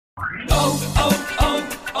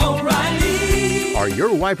O'Reilly. Are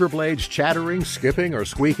your wiper blades chattering, skipping, or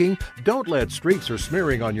squeaking? Don't let streaks or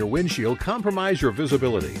smearing on your windshield compromise your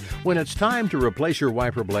visibility. When it's time to replace your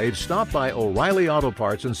wiper blades, stop by O'Reilly Auto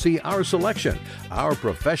Parts and see our selection. Our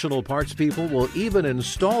professional parts people will even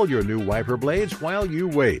install your new wiper blades while you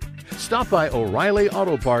wait. Stop by O'Reilly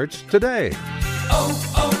Auto Parts today.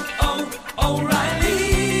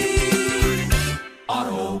 O'Reilly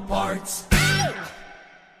Auto Parts.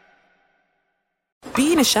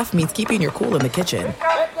 Being a chef means keeping your cool in the kitchen.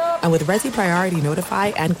 And with Resi Priority Notify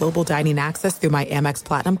and Global Dining Access through my Amex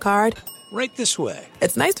Platinum card, right this way.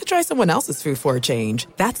 It's nice to try someone else's food for a change.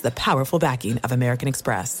 That's the powerful backing of American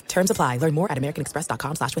Express. Terms apply. Learn more at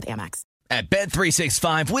americanexpress.com/withAmex. At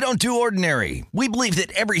Bet365, we don't do ordinary. We believe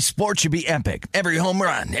that every sport should be epic. Every home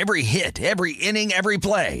run, every hit, every inning, every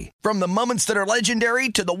play. From the moments that are legendary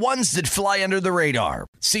to the ones that fly under the radar.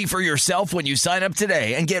 See for yourself when you sign up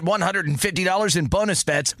today and get $150 in bonus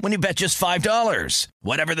bets when you bet just $5.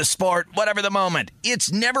 Whatever the sport, whatever the moment,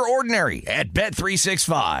 it's never ordinary at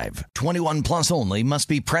Bet365. 21 plus only. Must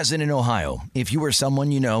be present in Ohio. If you or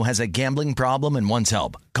someone you know has a gambling problem and wants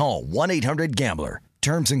help, call 1-800-GAMBLER.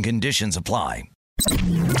 Terms and conditions apply.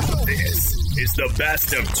 This is the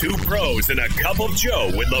best of two pros and a cup of Joe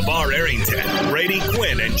with LeVar Arrington, Brady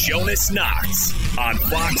Quinn, and Jonas Knox on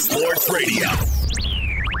Fox Sports Radio.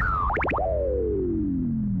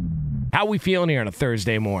 How we feeling here on a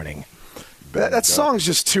Thursday morning? That song's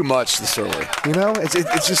just too much this early. You know,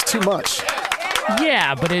 it's just too much.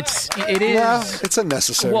 Yeah, but it is. Yeah, it's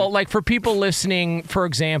unnecessary. Well, like for people listening, for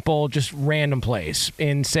example, just random place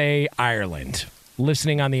in, say, Ireland,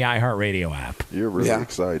 listening on the iHeartRadio app. You're really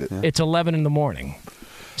excited. Yeah. It's 11 in the morning,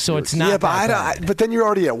 so it's not. Yeah, but then you're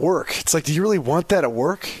already at work. It's like, do you really want that at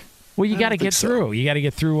work? Well, you got to get through. You got to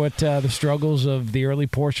get through what the struggles of the early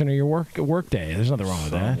portion of your work day. There's nothing wrong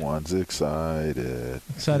with that. Someone's excited.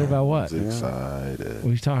 Excited about what? Someone's excited. What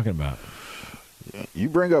are you talking about? You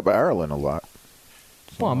bring up Ireland a lot.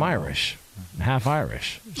 Well, I'm Irish, half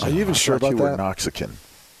Irish. Are you even sure about you that? Were Noxican.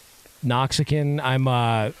 Noxican. I'm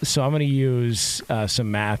going to use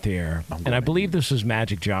some math here, and I believe this was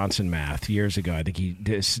Magic Johnson math years ago. I think he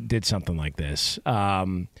did something like this. So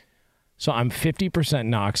I'm 50%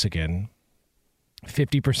 Noxican,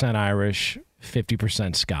 50% Irish,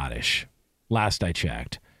 50% Scottish. Last I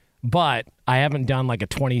checked, but I haven't done like a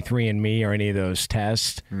 23andMe or any of those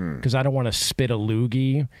tests because I don't want to spit a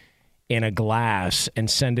loogie in a glass and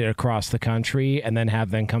send it across the country and then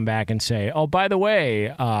have them come back and say, oh, by the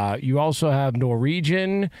way, you also have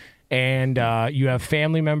Norwegian and you have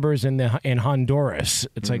family members in Honduras.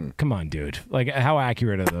 It's like, come on, dude. Like, how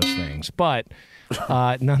accurate are those things? But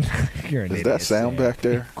none. You're an idiot. Does that sound back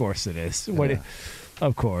there? Of course it is. Yeah.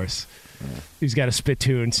 Of course. Yeah. He's got a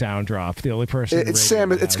spittoon sound drop. The only person. It's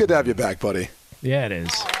Sam. It's good to have you back, buddy. Yeah, it is.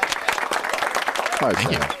 Hi,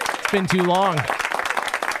 Sam. It's been too long.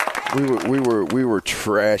 We were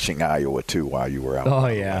trashing Iowa too while you were out. Oh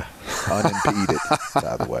yeah, unimpeded.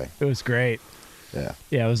 By the way, it was great. Yeah,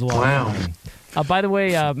 it was a lot of fun. By the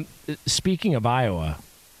way, speaking of Iowa,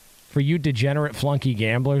 for you degenerate flunky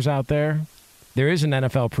gamblers out there, there is an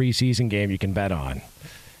NFL preseason game you can bet on,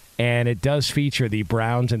 and it does feature the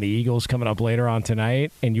Browns and the Eagles coming up later on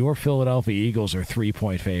tonight. And your Philadelphia Eagles are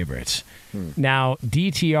 3-point favorites. Now,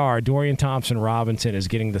 DTR Dorian Thompson-Robinson is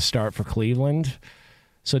getting the start for Cleveland.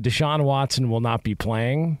 So Deshaun Watson will not be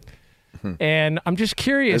playing. And I'm just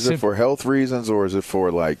curious. Is it for health reasons or is it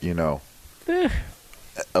for, like,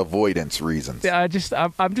 avoidance reasons? I'm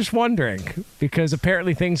just wondering because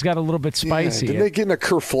apparently things got a little bit spicy. Didn't they get in a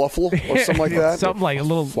kerfluffle or something like that? Something like a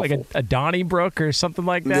little like a Donnybrook or something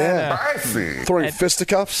like that. Yeah, throwing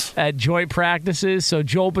fisticuffs at joint practices. So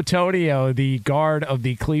Joel Bitonio, the guard of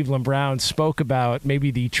the Cleveland Browns, spoke about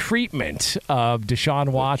maybe the treatment of Deshaun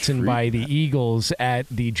Watson by the Eagles at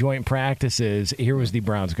the joint practices. Here was the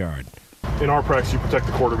Browns guard. In our practice, you protect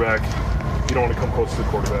the quarterback. You don't want to come close to the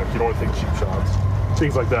quarterback. You don't want to take cheap shots.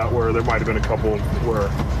 Things like that, where there might have been a couple where,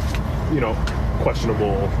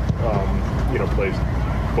 questionable, plays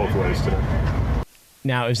both ways today.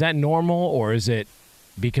 Now, is that normal, or is it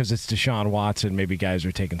because it's Deshaun Watson, maybe guys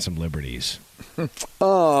are taking some liberties?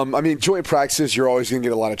 Joint practices, you're always going to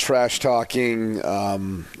get a lot of trash talking.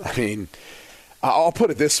 I'll put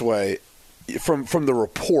it this way. From the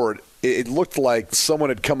report, it looked like someone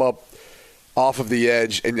had come up off of the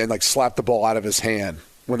edge and slapped the ball out of his hand.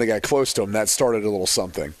 When they got close to him, that started a little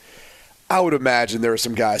something. I would imagine there were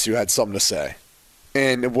some guys who had something to say.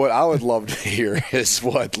 And what I would love to hear is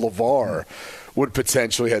what LeVar would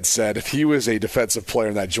potentially have said if he was a defensive player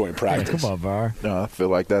in that joint practice. Come on, VAR. No, I feel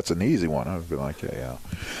like that's an easy one. I would be like,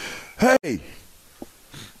 hey,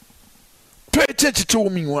 attention to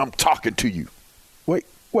me when I'm talking to you. Wait.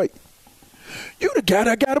 You the guy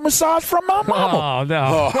that got a massage from my mama. Oh,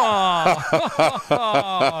 no.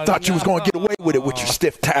 Thought you was going to get away with it with your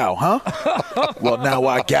stiff towel, huh? Well, now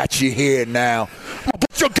I got you here now. I'm going to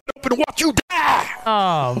put your get up and watch you die.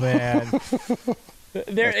 Oh, man.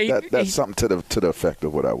 That's something to the effect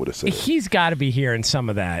of what I would have said. He's got to be hearing some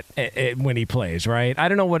of that when he plays, right? I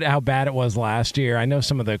don't know how bad it was last year. I know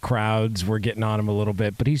some of the crowds were getting on him a little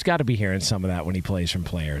bit, but he's got to be hearing some of that when he plays from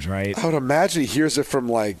players, right? I would imagine he hears it from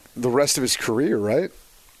like the rest of his career, right?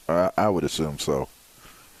 I would assume so.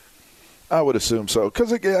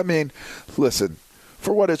 Because, again, I mean, listen,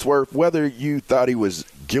 for what it's worth, whether you thought he was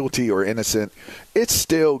guilty or innocent, it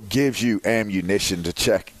still gives you ammunition to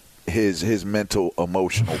check his mental,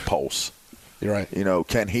 emotional pulse. You're right. You know,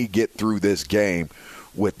 can he get through this game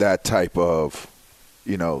with that type of,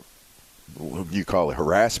 you know, you call it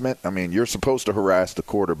harassment? I mean, you're supposed to harass the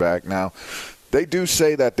quarterback. Now, they do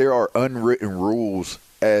say that there are unwritten rules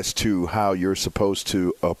as to how you're supposed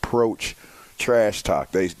to approach trash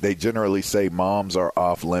talk. They generally say moms are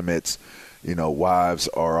off limits, you know, wives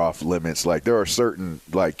are off limits. Like, there are certain,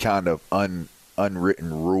 like, kind of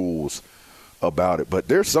unwritten rules about it. But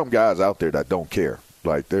there's some guys out there that don't care.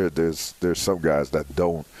 Like, there's some guys that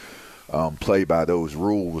don't play by those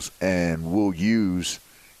rules and will use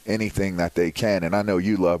anything that they can. And I know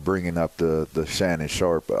you love bringing up the Shannon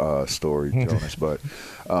Sharpe story, Jonas, but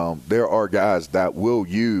there are guys that will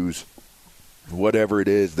use whatever it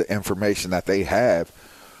is, the information that they have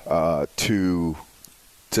to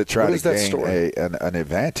try to gain an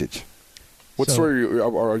advantage. What story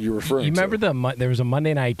are you referring to? You remember there was a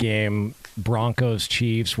Monday night game,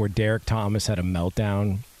 Broncos-Chiefs, where Derek Thomas had a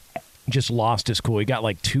meltdown, just lost his cool. He got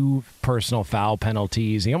like 2 personal foul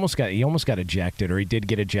penalties. He almost got ejected, or he did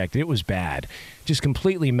get ejected. It was bad. Just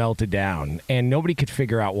completely melted down, and nobody could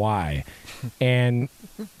figure out why. And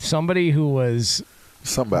somebody who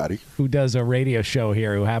does a radio show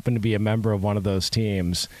here, who happened to be a member of one of those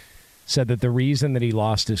teams, said that the reason that he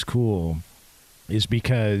lost his cool is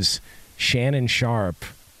because Shannon Sharpe,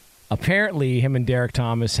 apparently him and Derek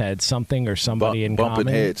Thomas had something or somebody in common.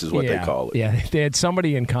 Bumping heads is what they call it. Yeah, they had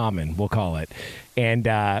somebody in common, we'll call it. And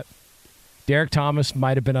Derek Thomas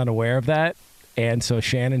might have been unaware of that. And so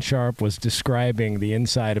Shannon Sharpe was describing the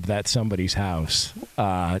inside of that somebody's house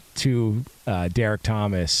to Derek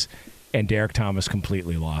Thomas, and Derek Thomas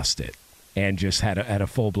completely lost it and just had a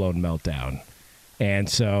full-blown meltdown. And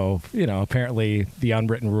so, you know, apparently the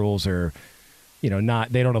unwritten rules are, you know,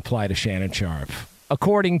 they don't apply to Shannon Sharpe,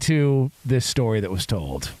 according to this story that was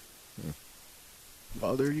told.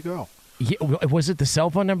 Well, there you go. Yeah, was it the cell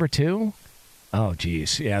phone number too? Oh,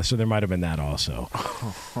 geez. Yeah, so there might have been that also.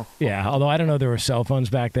 Yeah, although I don't know, there were cell phones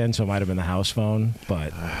back then, so it might have been the house phone.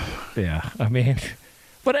 But, yeah, I mean,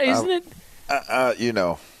 but isn't it? You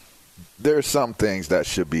know, there's some things that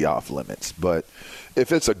should be off limits. But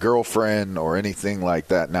if it's a girlfriend or anything like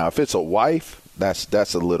that, now, if it's a wife,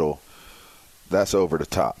 that's a little – that's over the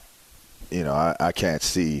top. You know, I can't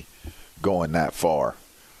see going that far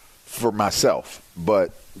for myself.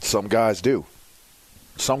 But some guys do.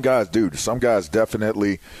 Some guys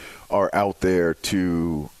definitely are out there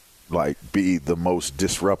to, like, be the most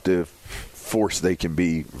disruptive force they can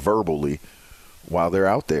be verbally while they're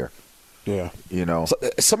out there. Yeah. You know.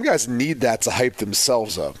 Some guys need that to hype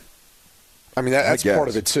themselves up. I mean, that's part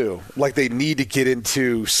of it, too. Like, they need to get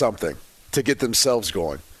into something to get themselves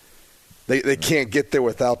going. They can't get there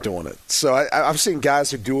without doing it. So I've seen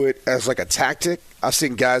guys who do it as like a tactic. I've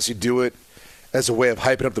seen guys who do it as a way of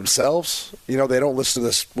hyping up themselves. You know, they don't listen to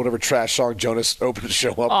this whatever trash song Jonas opened the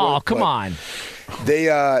show up with. Oh, come on.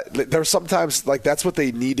 They're sometimes like that's what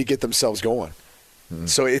they need to get themselves going. Mm-hmm.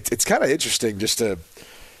 So it's kind of interesting just to,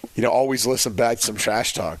 you know, always listen back to some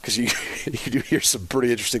trash talk because you do hear some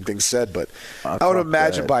pretty interesting things said. But I would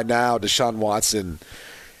imagine by now Deshaun Watson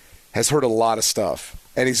has heard a lot of stuff.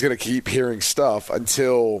 And he's going to keep hearing stuff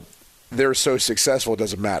until they're so successful it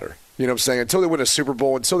doesn't matter. You know what I'm saying? Until they win a Super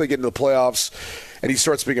Bowl, until they get into the playoffs, and he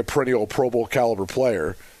starts being a perennial Pro Bowl caliber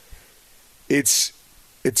player, it's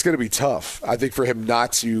going to be tough, I think, for him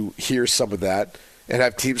not to hear some of that and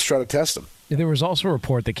have teams try to test him. There was also a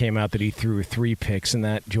report that came out that he threw 3 picks in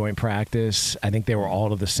that joint practice. I think they were all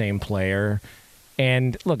to the same player.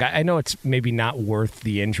 And, look, I know it's maybe not worth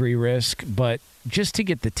the injury risk, but just to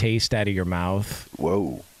get the taste out of your mouth.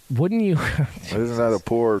 Whoa. Wouldn't you? Isn't that a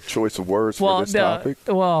poor choice of words for this topic?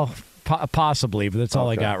 Well, possibly, but that's all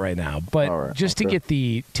I got right now. But to get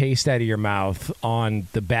the taste out of your mouth on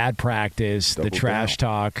the bad practice, the trash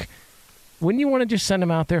talk, Wouldn't you want to just send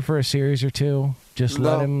him out there for a series or two? Just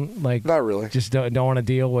let him, not really. Just don't want to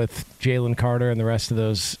deal with Jalen Carter and the rest of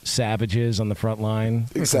those savages on the front line.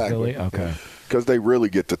 Exactly. Okay. Because they really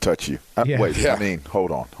get to touch you. I mean,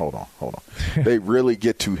 hold on. They really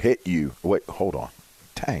get to hit you. Wait, hold on.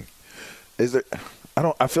 Dang. Is there?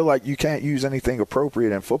 I feel like you can't use anything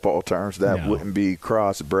appropriate in football terms that wouldn't be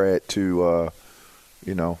crossbred to,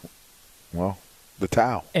 the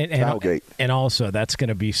towel. Towelgate. And also, that's going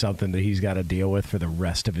to be something that he's got to deal with for the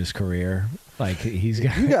rest of his career. Like you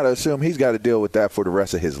got to assume he's got to deal with that for the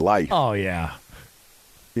rest of his life. Oh yeah.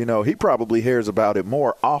 He probably hears about it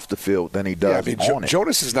more off the field than he does on it.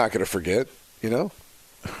 Jonas is not going to forget.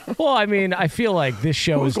 Well, I mean, I feel like this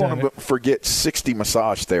show is going to forget 60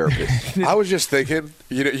 massage therapists. I was just thinking,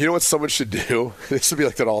 you know what someone should do? This would be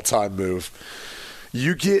like an all-time move.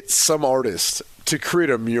 You get some artist to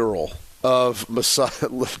create a mural of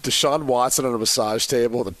Deshaun Watson on a massage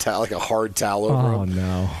table with like a hard towel over him. Oh,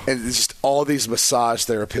 no. And it's just all these massage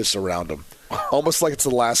therapists around him. Almost like it's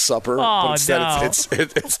the Last Supper, but instead it's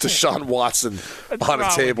Deshaun Watson on a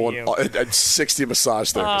table and 60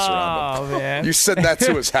 massage therapists around him. Man. You send that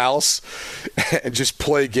to his house and just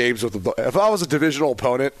play games with him. If I was a divisional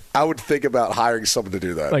opponent, I would think about hiring someone to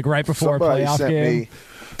do that. Like right before a playoff game?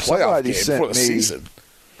 Playoff game for the season.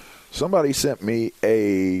 Somebody sent me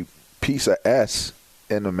a piece of S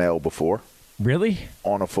in the mail before. Really?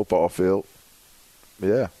 On a football field.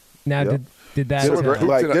 Yeah. Now, did that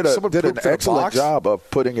did an excellent job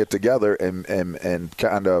of putting it together and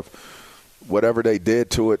kind of whatever they did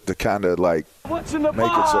to it to kind of like what's in the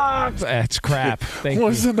box? That's crap.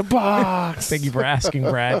 What's in the box? Thank you for asking,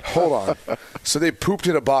 Brad. Hold on. So they pooped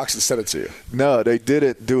in a box and sent it to you? No, they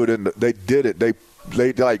didn't do it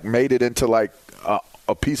they like made it into like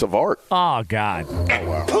a piece of art. Oh God! Oh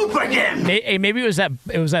wow! Poop again. Maybe it was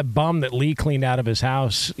that bum that Lee cleaned out of his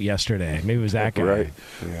house yesterday. Maybe it was that guy. Right?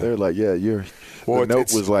 Yeah. They're like, the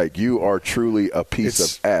note was like, "You are truly a piece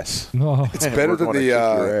of S." Oh. It's better than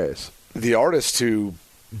the artist who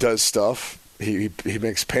does stuff. He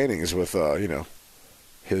makes paintings with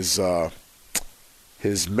his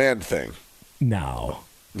man thing. No.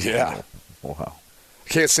 Yeah. Wow.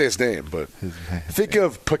 Can't say his name, but think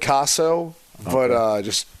of Picasso. But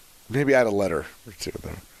just maybe add a letter or two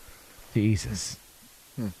there. Jesus.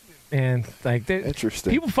 And like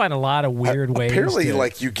interesting. People find a lot of weird ways. Apparently,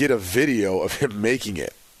 you get a video of him making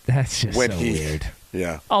it. That's just weird.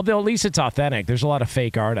 Yeah. Although at least it's authentic. There's a lot of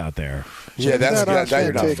fake art out there. Yeah, that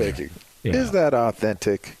you're not faking. Yeah. Is that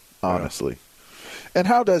authentic? Honestly. Yeah. And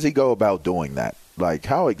how does he go about doing that? Like,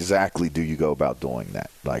 how exactly do you go about doing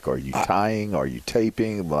that? Like, are you tying? Are you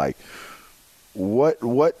taping? Like, what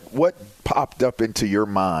popped up into your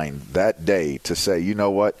mind that day to say, you know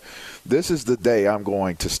what, this is the day I'm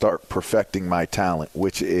going to start perfecting my talent,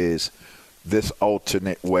 which is this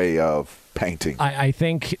alternate way of painting? I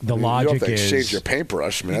think the you logic don't have to is exchange your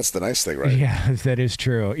paintbrush. I mean, that's the nice thing, right? Yeah, that is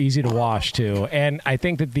true. Easy to wash too, and I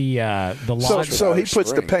think that the logic. So he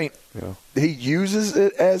puts the paint. Yeah. He uses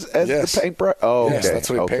it as the paintbrush. Oh, okay. Yes, that's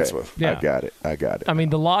what he paints with. Yeah. I got it. I mean,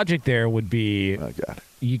 the logic there would be. I got it.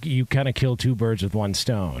 You kind of kill two birds with one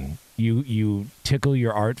stone. You tickle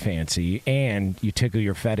your art fancy and you tickle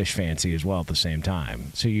your fetish fancy as well at the same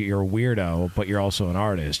time. So you're a weirdo, but you're also an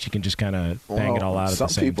artist. You can just kind of bang it all out at the same time.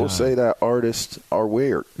 Some people say that artists are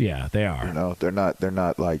weird. Yeah, they are. They're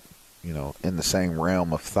not like in the same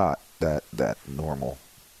realm of thought that normal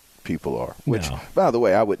people are. Which, by the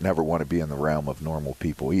way, I would never want to be in the realm of normal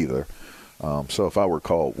people either. So if I were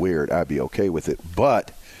called weird, I'd be okay with it.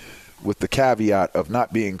 But with the caveat of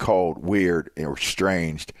not being called weird or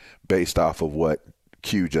strange based off of what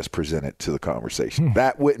Q just presented to the conversation.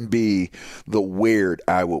 That wouldn't be the weird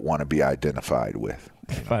I would want to be identified with.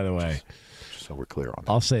 By the way, so we're clear on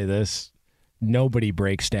that. I'll say this. Nobody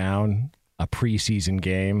breaks down a preseason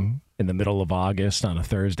game in the middle of August on a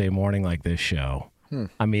Thursday morning like this show.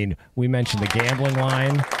 I mean, we mentioned the gambling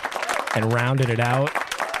line and rounded it out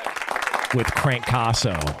with Crank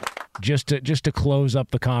Casso. Just to close up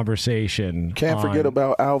the conversation. Can't forget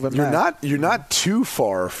about Alvin. You're not too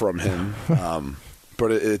far from him,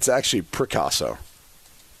 but it's actually Picasso.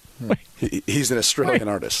 He's an Australian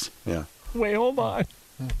artist. Yeah. Wait, hold on.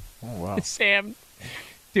 Oh wow, Sam,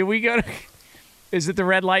 did we go to? Is it the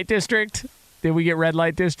red light district? Did we get red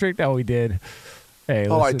light district? Oh, we did. Hey,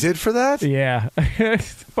 listen. I did for that? Yeah.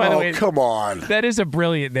 By the way, come on. That is a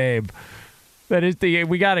brilliant name. That is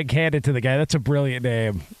we got to hand it to the guy. That's a brilliant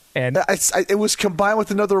name. And it was combined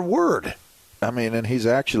with another word. I mean, and he's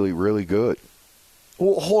actually really good.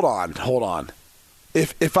 Well, hold on.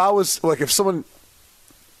 If I was if someone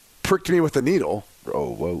pricked me with a needle.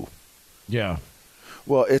 Oh, whoa. Yeah.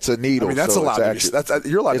 Well, it's a needle. I mean, that's so allowed it's to be.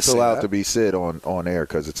 You're allowed to say allowed that. to be said on air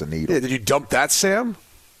because it's a needle. Yeah, did you dump that, Sam?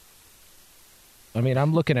 I mean,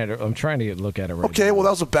 I'm looking at it. I'm trying to look at it right now. Okay, well, that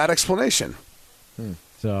was a bad explanation.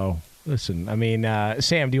 So, listen, I mean,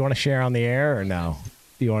 Sam, do you want to share on the air or no?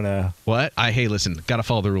 Do you want to? What? Hey, listen, got to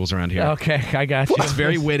follow the rules around here. Okay, I got you. It's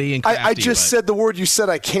very witty and crafty. I just said the word you said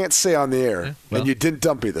I can't say on the air, well. and you didn't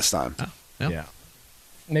dump me this time. Yeah.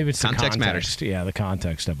 Maybe it's Context the matters. context. Yeah, the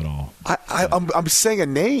context of it all. I'm saying a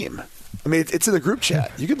name. I mean, it's in the group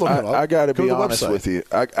chat. You can look it up. I got to Go be to the honest website. with you.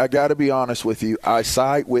 I got to be honest with you. I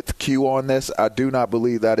side with Q on this. I do not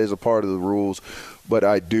believe that is a part of the rules, but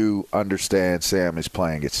I do understand Sam is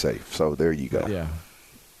playing it safe. So there you go. Yeah.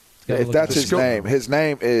 If that's his name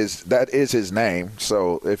that is his name.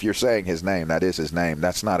 So if you're saying his name, that is his name.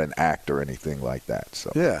 That's not an act or anything like that.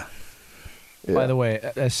 So Yeah. By the way,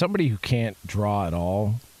 as somebody who can't draw at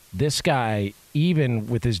all, this guy, even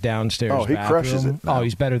with his downstairs he bathroom, crushes it now.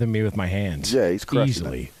 he's better than me with my hands. Yeah, he's crushing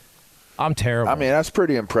easily. it. I'm terrible. I mean, that's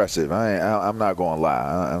pretty impressive. I'm not going to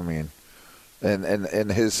lie. I mean,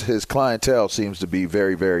 and his clientele seems to be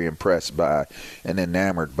very, very impressed by and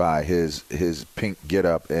enamored by his pink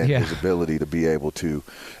getup and his ability to be able to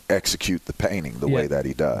execute the painting the way that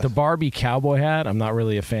he does. The Barbie cowboy hat, I'm not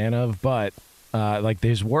really a fan of, but like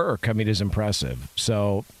his work, I mean, is impressive.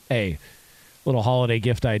 So, hey, little holiday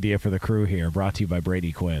gift idea for the crew here, brought to you by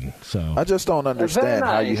Brady Quinn. So I just don't understand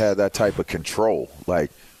how you had that type of control.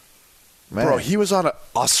 Like, man, Bro, he was on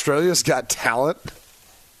Australia's Got Talent.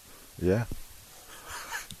 Yeah.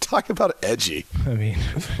 Talk about edgy. I mean,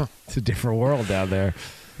 it's a different world down there.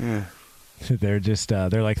 Yeah. They're just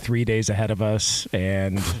they're like 3 days ahead of us,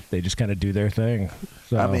 and they just kind of do their thing.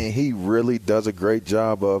 So, I mean, he really does a great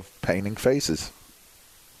job of painting faces.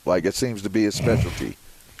 Like, it seems to be his specialty.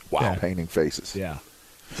 Wow. Painting faces. Yeah.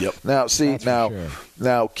 Yep. Now, see, That's for sure.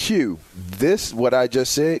 now, Q, this, what I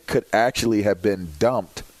just said, could actually have been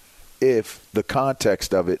dumped if the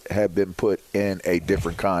context of it had been put in a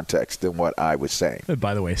different context than what I was saying.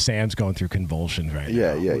 By the way, Sam's going through convulsions right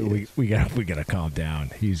now. We gotta calm down.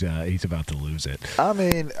 He's about to lose it. I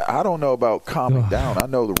mean, I don't know about calming down. I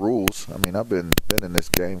know the rules. I mean, I've been in this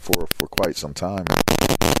game for quite some time.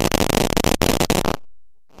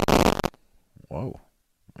 Whoa.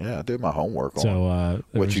 Yeah, I did my homework on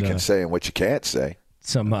what you can say and what you can't say.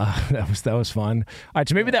 That was fun. All right,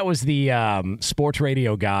 so maybe that was the sports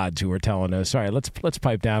radio gods who were telling us. All right, let's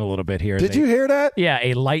pipe down a little bit here. Did you hear that? Yeah,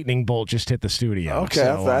 a lightning bolt just hit the studio. Okay,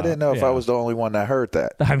 so, I didn't know if I was the only one that heard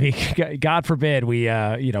that. I mean, God forbid we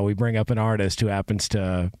bring up an artist who happens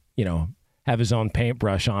to have his own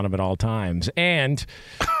paintbrush on him at all times, and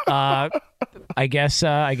I guess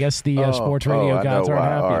the sports radio gods aren't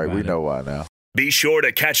happy. All right, about we it. know why now. Be sure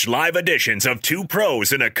to catch live editions of Two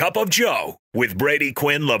Pros and a Cup of Joe with Brady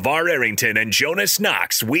Quinn, LeVar Arrington, and Jonas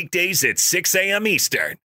Knox weekdays at 6 a.m.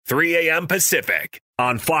 Eastern, 3 a.m. Pacific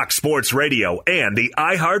on Fox Sports Radio and the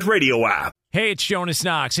iHeartRadio app. Hey, it's Jonas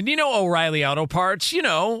Knox, and you know O'Reilly Auto Parts. You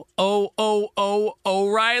know,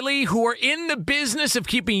 O'Reilly, who are in the business of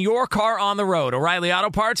keeping your car on the road. O'Reilly Auto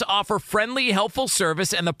Parts offer friendly, helpful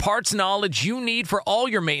service and the parts knowledge you need for all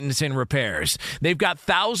your maintenance and repairs. They've got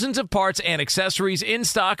thousands of parts and accessories in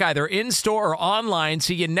stock, either in-store or online,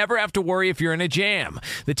 so you never have to worry if you're in a jam.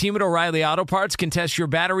 The team at O'Reilly Auto Parts can test your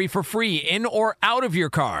battery for free in or out of your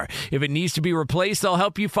car. If it needs to be replaced, they'll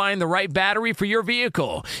help you find the right battery for your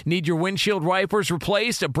vehicle. Need your windshield wipers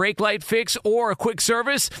replaced, a brake light fix, or a quick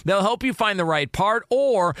service? They'll help you find the right part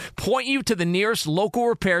or point you to the nearest local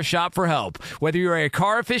repair shop for help. Whether you're a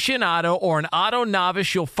car aficionado or an auto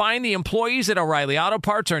novice, you'll find the employees at O'Reilly Auto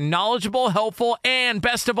Parts are knowledgeable, helpful, and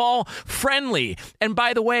best of all, friendly. And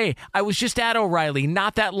by the way, I was just at O'Reilly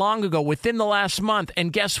not that long ago, within the last month,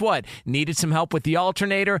 and guess what? Needed some help with the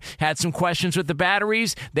alternator, had some questions with the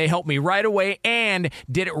batteries. They helped me right away and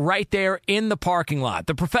did it right there in the parking lot.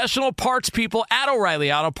 The professional parts people at O'Reilly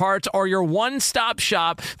Auto Parts are your one-stop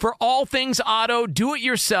shop for all things auto,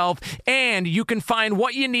 do-it-yourself, and you can find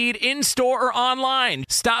what you need in-store or online.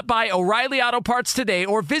 Stop by O'Reilly Auto Parts today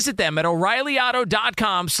or visit them at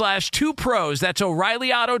O'ReillyAuto.com/2pros. That's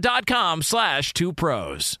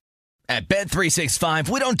O'ReillyAuto.com/2pros. At Bet365,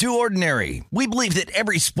 we don't do ordinary. We believe that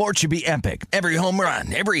every sport should be epic. Every home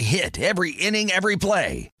run, every hit, every inning, every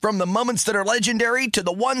play. From the moments that are legendary to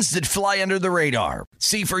the ones that fly under the radar.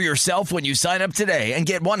 See for yourself when you sign up today and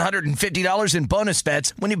get $150 in bonus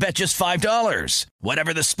bets when you bet just $5.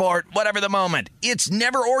 Whatever the sport, whatever the moment, it's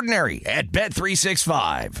never ordinary at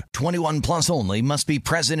Bet365. 21 plus only. Must be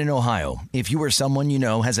present in Ohio. If you or someone you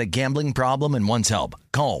know has a gambling problem and wants help,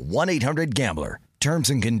 call 1-800-GAMBLER. Terms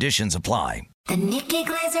and conditions apply. The Nikki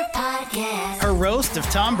Glazer Podcast. Her roast of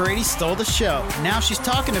Tom Brady stole the show. Now she's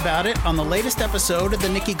talking about it on the latest episode of the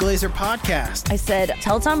Nikki Glazer Podcast. I said,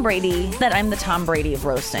 tell Tom Brady that I'm the Tom Brady of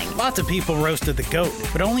roasting. Lots of people roasted the GOAT,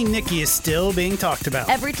 but only Nikki is still being talked about.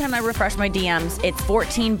 Every time I refresh my DMs, it's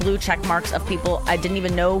 14 blue check marks of people I didn't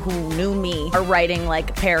even know who knew me are writing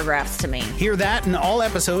like paragraphs to me. Hear that in all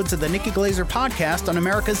episodes of the Nikki Glazer Podcast on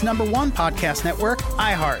America's #1 podcast network,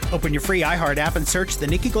 iHeart. Open your free iHeart app and search the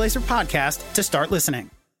Nikki Glazer Podcast to start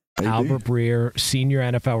listening. Albert Breer, senior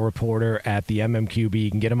NFL reporter at the MMQB.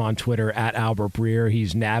 You can get him on Twitter at Albert Breer.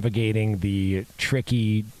 He's navigating the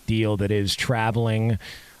tricky deal that is traveling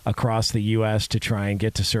across the U.S. to try and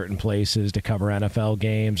get to certain places to cover NFL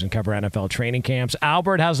games and cover NFL training camps.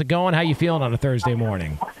 Albert, how's it going? How you feeling on a Thursday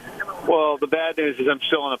morning? Well, the bad news is I'm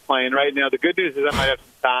still on a plane right now. The good news is I might have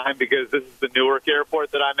some time because this is the Newark airport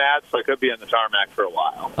that I'm at, so I could be on the tarmac for a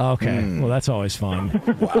while. Okay. Well, that's always fun.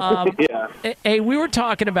 Yeah. Hey, we were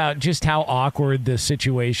talking about just how awkward the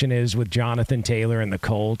situation is with Jonathan Taylor and the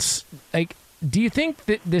Colts. Like, do you think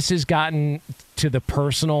that this has gotten to the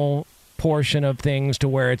personal portion of things to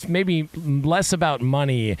where it's maybe less about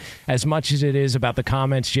money as much as it is about the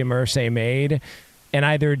comments Jim Irsay made? And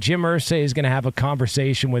either Jim Irsay is going to have a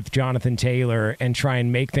conversation with Jonathan Taylor and try and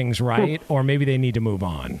make things right, or maybe they need to move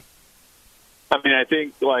on. I mean, I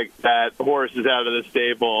think like that horse is out of the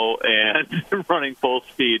stable and running full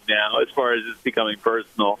speed now as far as it's becoming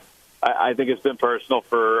personal. I think it's been personal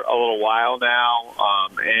for a little while now.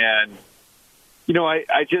 And, you know,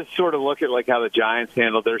 I just sort of look at like how the Giants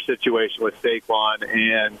handled their situation with Saquon.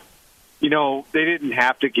 And, you know, they didn't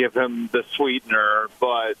have to give him the sweetener,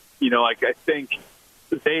 but, you know, like I think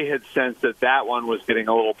they had sensed that one was getting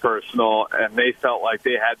a little personal, and they felt like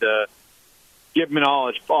they had to give him an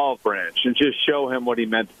olive branch and just show him what he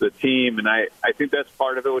meant to the team. And I think that's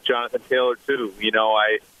part of it with Jonathan Taylor, too. You know,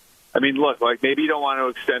 I mean, look, like maybe you don't want to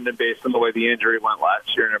extend him based on the way the injury went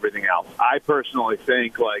last year and everything else. I personally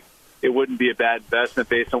think, like, it wouldn't be a bad investment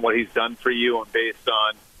based on what he's done for you and based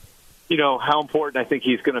on, you know, how important I think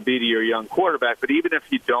he's going to be to your young quarterback. But even if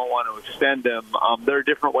you don't want to extend him, there are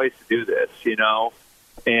different ways to do this, you know.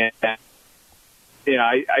 And, you know,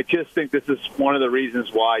 I just think this is one of the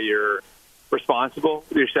reasons why you're responsible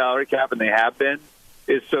with your salary cap, and they have been,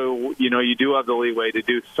 is so, you know, you do have the leeway to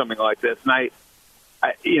do something like this. And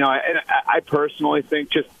I personally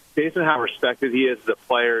think just based on how respected he is as a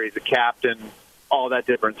player, he's a captain, all that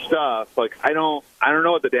different stuff. Like, I don't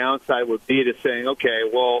know what the downside would be to saying, okay,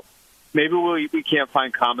 well, maybe we can't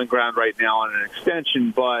find common ground right now on an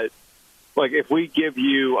extension, but like if we give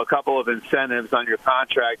you a couple of incentives on your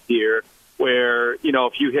contract here where, you know,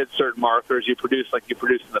 if you hit certain markers, you produce like you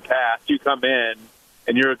produced in the past, you come in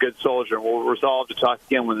and you're a good soldier and we'll resolve to talk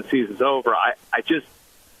again when the season's over. I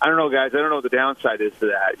don't know, guys. I don't know what the downside is to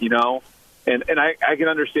that, you know? And I can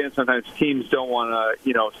understand sometimes teams don't want to,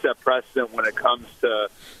 you know, set precedent when it comes to,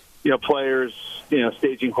 you know, players, you know,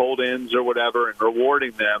 staging hold-ins or whatever and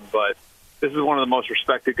rewarding them, but this is one of the most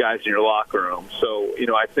respected guys in your locker room. So, you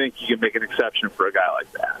know, I think you can make an exception for a guy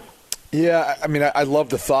like that. Yeah, I mean, I love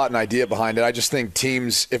the thought and idea behind it. I just think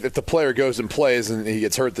teams, if the player goes and plays and he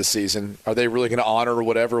gets hurt this season, are they really going to honor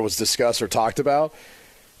whatever was discussed or talked about?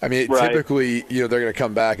 I mean, typically, you know, they're going to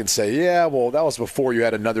come back and say, yeah, well, that was before you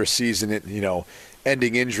had another season, you know,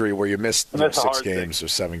 ending injury where you missed 6 games or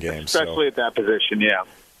 7 games. Especially at that position, yeah.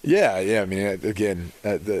 Yeah. I mean, again,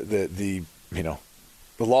 the you know,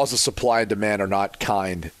 the laws of supply and demand are not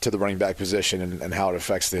kind to the running back position and how it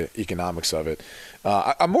affects the economics of it.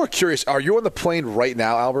 I'm more curious, are you on the plane right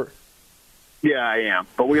now, Albert? Yeah, I am.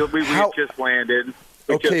 But we just landed.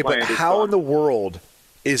 But how in the world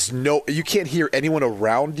is you can't hear anyone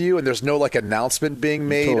around you and there's no like announcement being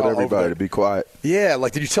made? You told everybody to be quiet. Yeah,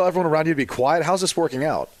 like did you tell everyone around you to be quiet? How's this working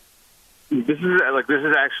out? This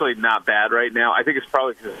is actually not bad right now. I think it's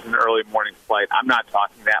probably because it's an early morning flight. I'm not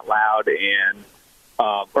talking that loud and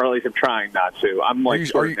or at least I'm trying not to. I'm like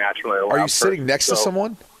naturally a loud Are you sitting next to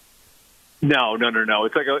someone? No.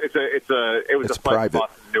 It's like it was a flight to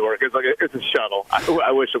Boston, Newark. It's a shuttle.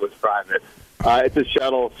 I wish it was private. It's a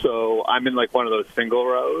shuttle, so I'm in like one of those single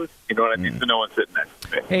rows. You know what I mean? So no one's sitting next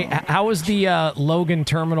to me. Hey, how was the Logan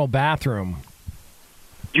Terminal bathroom?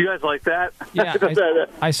 Do you guys like that? Yeah,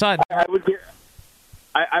 I saw it.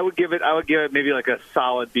 I would give it maybe like a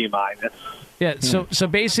solid B-. Yeah, so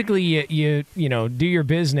basically you know do your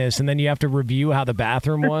business and then you have to review how the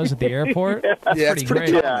bathroom was at the airport. It's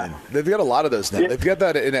pretty common. They've got a lot of those now. They've got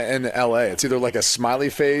that in L.A. It's either like a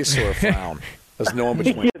smiley face or a frown. There's no in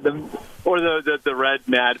between. Or the red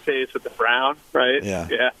mad face with the frown, right?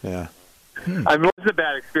 Yeah. I mean, it was a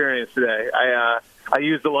bad experience today. I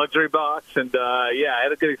used the luxury box, and I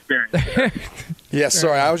had a good experience. Yeah,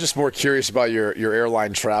 sorry. I was just more curious about your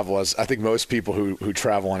airline travel. As I think most people who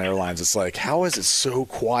travel on airlines, it's like, how is it so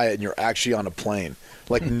quiet and you're actually on a plane?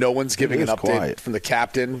 Like no one's giving an update from the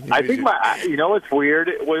captain. I think what's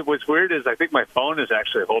weird. What's weird is I think my phone is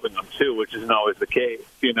actually holding them too, which isn't always the case.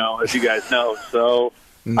 As you guys know. So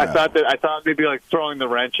no. I thought maybe like throwing the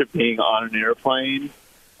wrench of being on an airplane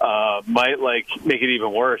might like make it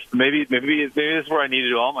even worse. Maybe this is where I need to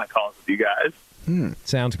do all my calls with you guys.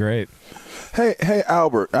 Sounds great. Hey,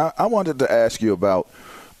 Albert, I wanted to ask you about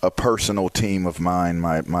a personal team of mine,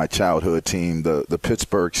 my childhood team, the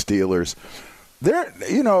Pittsburgh Steelers.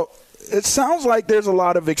 It sounds like there's a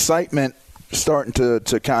lot of excitement starting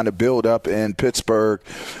to kind of build up in Pittsburgh.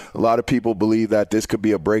 A lot of people believe that this could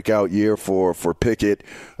be a breakout year for Pickett.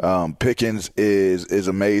 Pickens is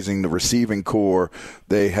amazing. The receiving core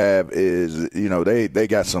they have is, they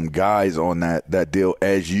got some guys on that deal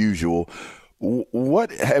as usual.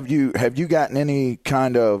 What have you gotten any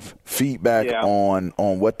kind of feedback on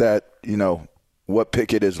what that, what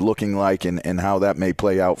Pickett is looking like and how that may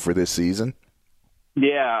play out for this season?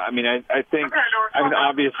 Yeah, I mean, I think,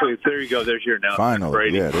 obviously, there you go. There's your announcement, Finally,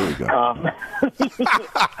 Brady. Yeah, there you go.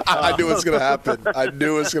 I knew it was going to happen. I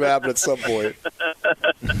knew it was going to happen at some point.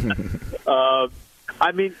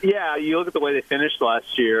 You look at the way they finished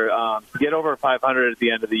last year, get over 500 at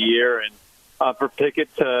the end of the year, and for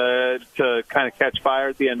Pickett to kind of catch fire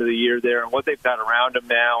at the end of the year there, and what they've got around him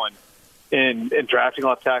now, and drafting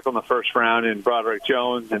left tackle in the first round, and Broderick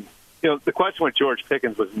Jones, and the question with George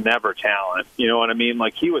Pickens was never talent. You know what I mean?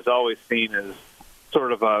 Like, he was always seen as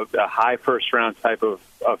sort of a high first-round type of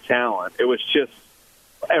talent. It was just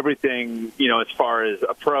everything, as far as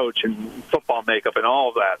approach and football makeup and all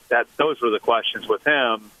of that. Those were the questions with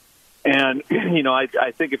him. And,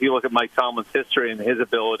 I think if you look at Mike Tomlin's history and his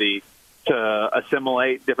ability to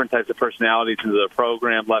assimilate different types of personalities into the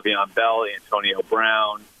program, Le'Veon Bell, Antonio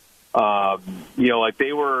Brown,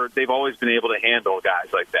 they've always been able to handle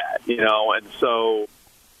guys like that, and so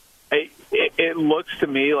it looks to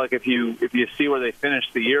me like if you see where they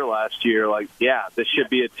finished the year last year, this should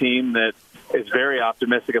be a team that is very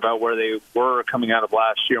optimistic about where they were coming out of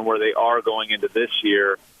last year and where they are going into this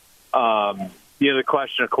year. The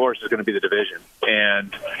question, of course, is going to be the division.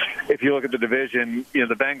 And if you look at the division,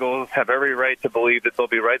 the Bengals have every right to believe that they'll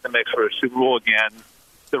be right in the mix for a Super Bowl again.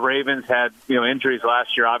 The Ravens had, injuries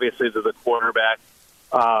last year, obviously, to the quarterback.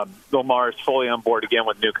 Lamar is fully on board again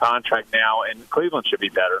with a new contract now, and Cleveland should be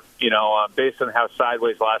better. Based on how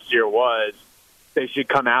sideways last year was, they should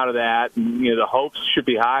come out of that. And, the hopes should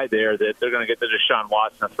be high there that they're going to get the Deshaun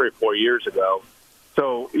Watson 3 or 4 years ago.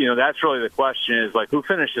 So, that's really the question is, who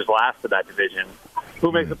finishes last of that division?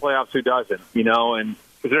 Who makes the playoffs, who doesn't? And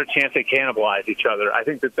is there a chance they cannibalize each other? I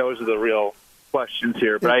think that those are the real questions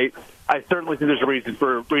here, but I certainly think there's a reason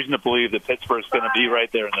to believe that Pittsburgh's going to be right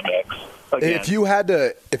there in the mix. Again. If you had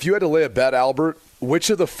to lay a bet, Albert, which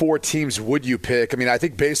of the 4 teams would you pick? I mean, I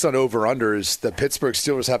think based on over-unders, the Pittsburgh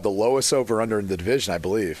Steelers have the lowest over-under in the division, I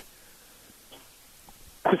believe.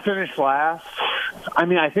 To finish last,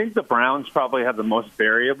 I think the Browns probably have the most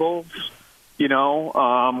variables,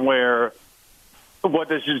 where what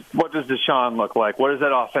does Deshaun look like? What does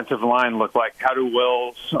that offensive line look like? How do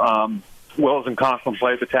Wills and Conklin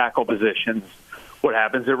play the tackle positions? What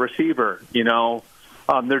happens at receiver?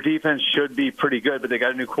 Their defense should be pretty good, but they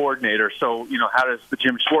got a new coordinator. So, how does the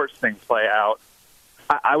Jim Schwartz thing play out?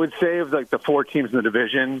 I would say of the 4 teams in the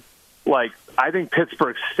division, I think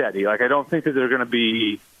Pittsburgh's steady. I don't think that they're going to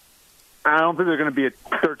be a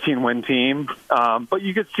 13-win team. But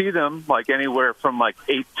you could see them anywhere from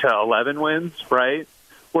 8 to 11 wins, right?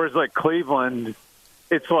 Whereas Cleveland,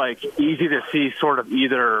 it's easy to see sort of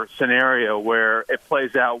either scenario where it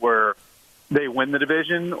plays out where they win the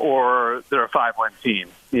division or they're a 5-win team,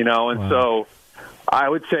 and wow. So I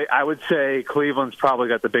would say Cleveland's probably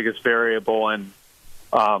got the biggest variable and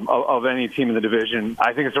of any team in the division.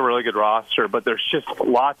 I think it's a really good roster, but there's just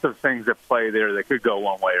lots of things at play there that could go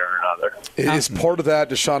one way or another. Is part of that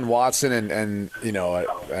Deshaun Watson and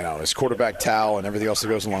his quarterback towel and everything else that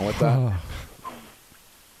goes along with that?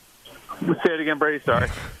 Say it again, Brady. Sorry.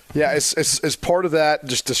 Yeah, is part of that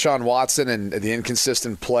just Deshaun Watson and the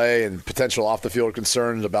inconsistent play and potential off-the-field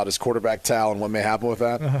concerns about his quarterback towel and what may happen with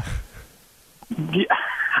that? Yeah,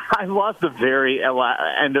 I lost the very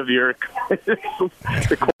end of your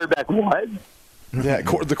the quarterback what? Yeah,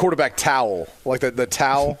 the quarterback towel, the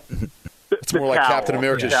towel. It's more like Captain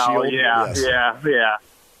America's shield. Yeah, yes.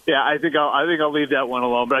 Yeah. I think I'll leave that one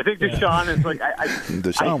alone. But I think Deshaun is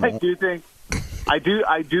I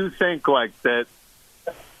do think that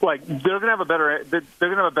like they're gonna have a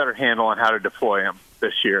better handle on how to deploy him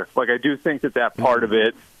this year. Like I do think that part of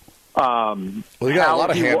it. Well, they got a lot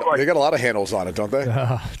of they got a lot of handles on it, don't they?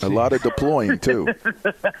 A lot of deploying too.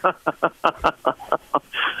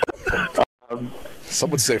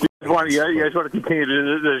 Some would say. You guys want to continue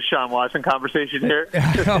the Deshaun Watson conversation here?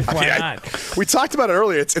 Why not? We talked about it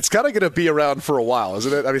earlier. It's kind of going to be around for a while,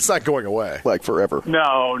 isn't it? I mean, it's not going away. Like forever.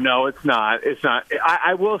 No, it's not. It's not.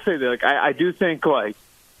 I will say that like, I do think like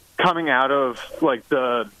coming out of like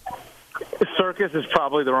the circus is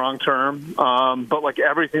probably the wrong term, but like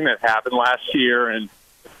everything that happened last year and,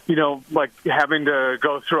 you know, like having to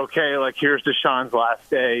go through, okay, like here's Deshaun's last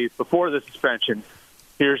day before the suspension.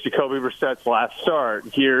 Here's Jacoby Brissett's last start.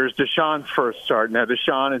 Here's Deshaun's first start. Now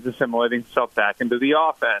Deshaun is assimilating himself back into the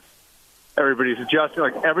offense. Everybody's adjusting.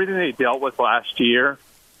 Like everything they dealt with last year,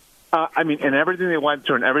 and everything they went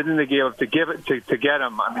through and everything they gave up to get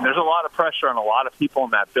him. I mean, there's a lot of pressure on a lot of people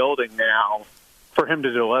in that building now for him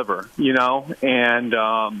to deliver, you know, and,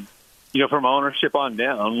 from ownership on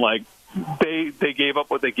down, like they gave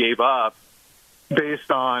up what they gave up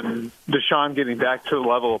based on Deshaun getting back to the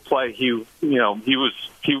level of play the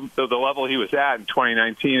level he was at in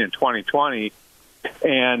 2019 and 2020.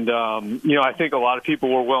 And, I think a lot of people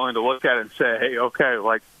were willing to look at it and say, hey, okay,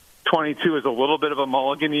 like 22 is a little bit of a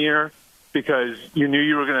mulligan year because you knew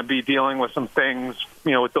you were going to be dealing with some things,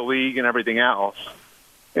 with the league and everything else.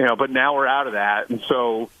 But now we're out of that. And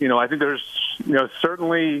so, I think there's,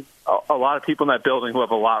 certainly a lot of people in that building who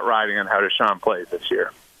have a lot riding on how Deshaun plays this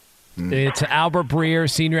year. It's Albert Breer,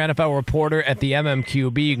 senior NFL reporter at the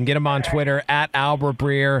MMQB. You can get him on Twitter at Albert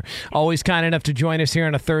Breer. Always kind enough to join us here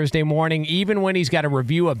on a Thursday morning, even when he's got to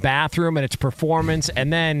review a bathroom and its performance,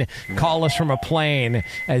 and then call us from a plane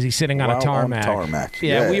as he's sitting on a tarmac.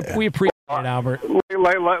 Yeah, we appreciate it, Albert.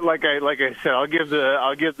 Like I said, I'll give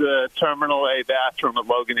the Terminal A bathroom at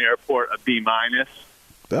Logan Airport a B-.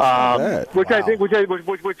 Which I think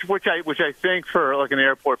for like an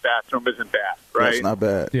airport bathroom isn't bad, right? That's not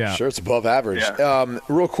bad. Yeah, sure, it's above average. Yeah.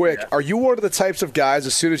 Real quick, are you one of the types of guys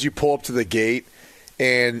as soon as you pull up to the gate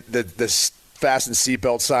and the fasten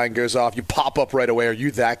seatbelt sign goes off, you pop up right away? Are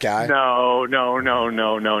you that guy? No. I'm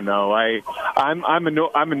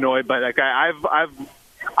annoyed by that guy.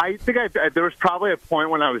 I think there was probably a point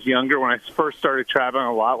when I was younger, when I first started traveling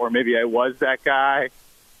a lot, where maybe I was that guy.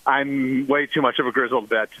 I'm way too much of a grizzled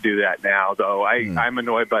vet to do that now, though. I'm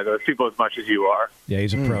annoyed by those people as much as you are. Yeah,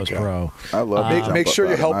 he's a pro's pro. I love make sure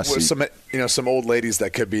you help with some old ladies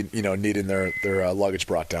that could be needing their luggage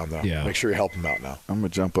brought down though. Yeah. Make sure you help them out now. I'm gonna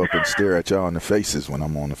jump up and stare at y'all in the faces when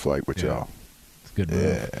I'm on the flight with y'all. It's a good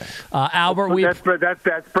move. Albert,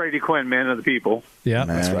 that's Brady Quinn, man of the people. Yeah,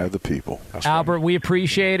 man of the people. Albert, we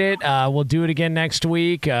appreciate it. We'll do it again next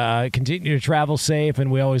week. Continue to travel safe,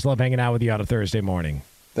 and we always love hanging out with you on a Thursday morning.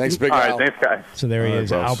 Thanks, Big Al. All right, thanks, guys. So there he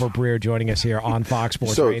is, Albert Breer, joining us here on Fox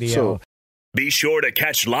Sports Radio. Be sure to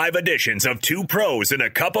catch live editions of Two Pros and a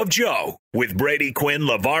Cup of Joe with Brady Quinn,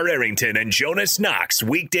 LeVar Arrington, and Jonas Knox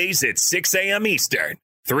weekdays at 6 a.m. Eastern,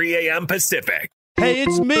 3 a.m. Pacific. Hey,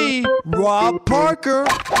 it's me, Rob Parker.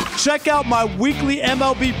 Check out my weekly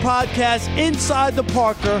MLB podcast, Inside the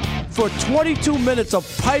Parker, for 22 minutes of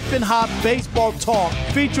piping hot baseball talk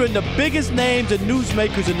featuring the biggest names and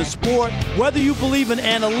newsmakers in the sport. Whether you believe in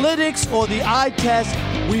analytics or the eye test,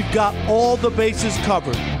 we've got all the bases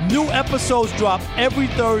covered. New episodes drop every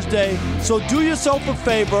Thursday, so do yourself a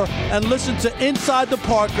favor and listen to Inside the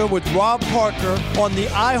Parker with Rob Parker on the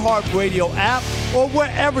iHeartRadio app or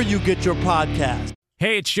wherever you get your podcast.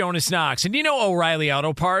 Hey, it's Jonas Knox, and you know O'Reilly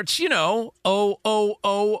Auto Parts. You know,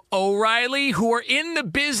 O'Reilly, who are in the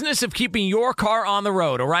business of keeping your car on the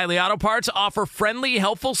road. O'Reilly Auto Parts offer friendly,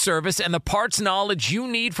 helpful service and the parts knowledge you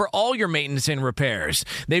need for all your maintenance and repairs.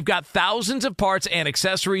 They've got thousands of parts and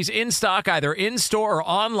accessories in stock, either in-store or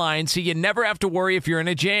online, so you never have to worry if you're in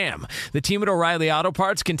a jam. The team at O'Reilly Auto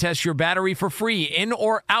Parts can test your battery for free in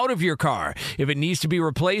or out of your car. If it needs to be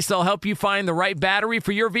replaced, they'll help you find the right battery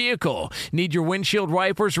for your vehicle. Need your windshield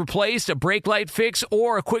wipers replaced, a brake light fix,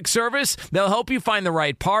 or a quick service? They'll help you find the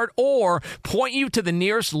right part or point you to the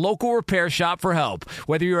nearest local repair shop for help.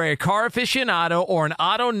 Whether you're a car aficionado or an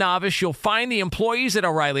auto novice, you'll find the employees at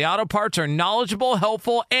O'Reilly Auto Parts are knowledgeable,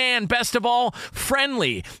 helpful, and best of all,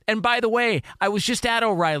 friendly. And by the way, I was just at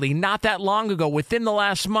O'Reilly not that long ago, within the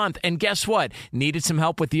last month, and guess what? Needed some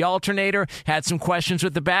help with the alternator, had some questions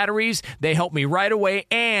with the batteries. They helped me right away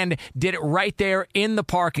and did it right there in the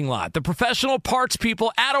parking lot. The professional parts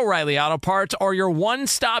people at O'Reilly Auto Parts are your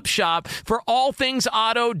one-stop shop for all things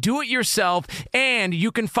auto, do-it-yourself, and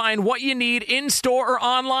you can find what you need in-store or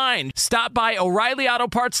online. Stop by O'Reilly Auto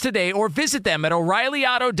Parts today or visit them at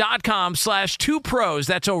O'ReillyAuto.com/2pros.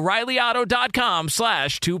 That's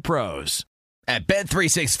O'ReillyAuto.com/2pros. At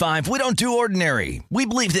Bet365, we don't do ordinary. We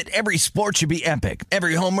believe that every sport should be epic.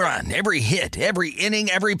 Every home run, every hit, every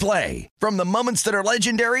inning, every play. From the moments that are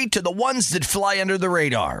legendary to the ones that fly under the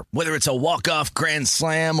radar. Whether it's a walk-off grand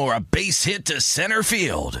slam or a base hit to center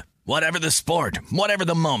field. Whatever the sport, whatever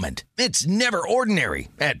the moment. It's never ordinary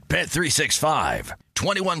at Bet365.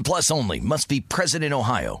 21 plus only. Must be present in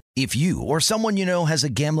Ohio. If you or someone you know has a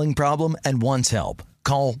gambling problem and wants help,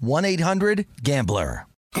 call 1-800-GAMBLER.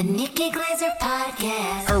 The Nikki Glaser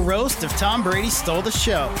Podcast. Her roast of Tom Brady stole the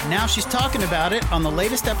show. Now she's talking about it on the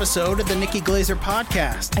latest episode of the Nikki Glaser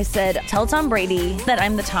Podcast. I said, tell Tom Brady that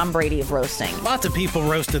I'm the Tom Brady of roasting. Lots of people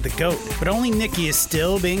roasted the GOAT, but only Nikki is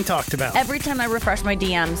still being talked about. Every time I refresh my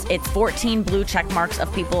DMs, it's 14 blue check marks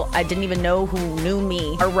of people I didn't even know who knew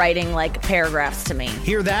me are writing like paragraphs to me.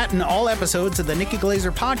 Hear that in all episodes of the Nikki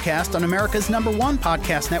Glaser Podcast on America's #1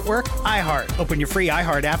 podcast network, iHeart. Open your free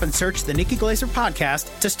iHeart app and search the Nikki Glaser Podcast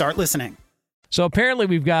to start listening. So apparently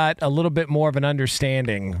we've got a little bit more of an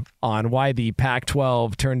understanding on why the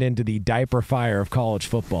Pac-12 turned into the diaper fire of college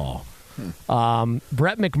football.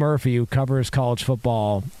 Brett McMurphy, who covers college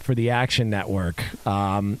football for the Action Network,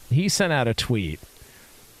 he sent out a tweet.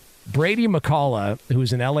 Brady McCullough,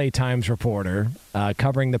 who's an LA Times reporter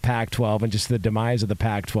covering the Pac-12 and just the demise of the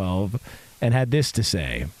Pac-12, and had this to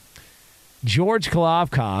say. George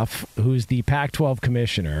Kliavkoff, who's the Pac-12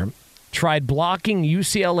 commissioner, tried blocking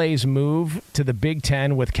UCLA's move to the Big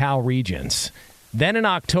Ten with Cal Regents. Then in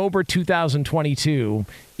October 2022,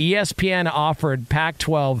 ESPN offered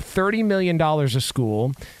Pac-12 $30 million a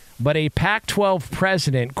school, but a Pac-12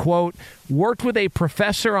 president, quote, worked with a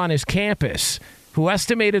professor on his campus who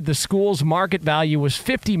estimated the school's market value was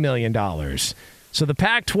 $50 million. So the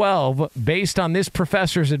Pac-12, based on this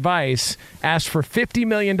professor's advice, asked for $50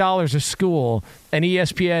 million a school, and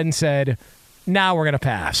ESPN said, now we're going to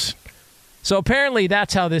pass. So apparently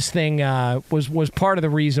that's how this thing was part of the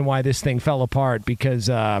reason why this thing fell apart, because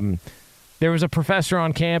there was a professor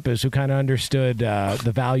on campus who kind of understood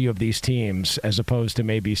the value of these teams as opposed to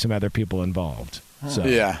maybe some other people involved. So,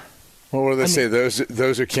 yeah. Well, what do they say?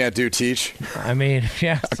 Those who can't do teach. I mean,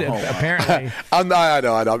 yeah. Apparently, I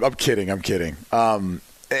know. I'm kidding. In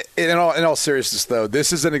all seriousness, though,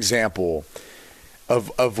 this is an example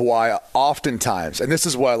of why oftentimes, and this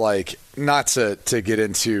is why, like, not to get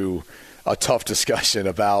into a tough discussion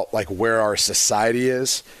about like where our society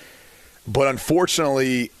is, but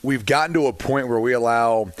unfortunately we've gotten to a point where we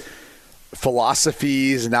allow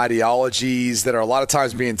philosophies and ideologies that are a lot of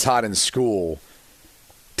times being taught in school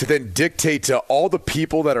to then dictate to all the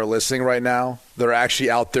people that are listening right now, that are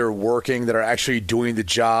actually out there working, that are actually doing the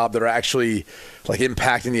job, that are actually like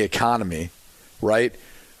impacting the economy, right?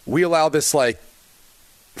 We allow this like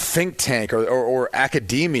think tank or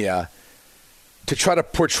academia to try to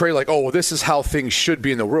portray like, oh, well, this is how things should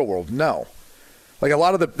be in the real world. No. Like a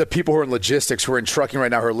lot of the people who are in logistics, who are in trucking right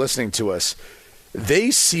now, who are listening to us, they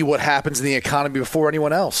see what happens in the economy before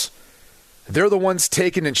anyone else. They're the ones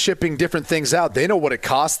taking and shipping different things out. They know what it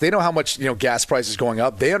costs. They know how much, gas prices going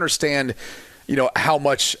up. They understand, how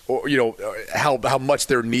much, how much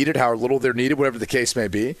they're needed, how little they're needed, whatever the case may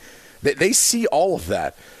be. They see all of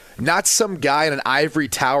that. Not some guy in an ivory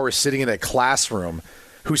tower sitting in a classroom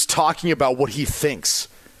who's talking about what he thinks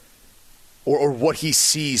or what he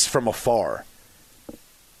sees from afar.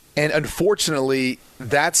 And unfortunately,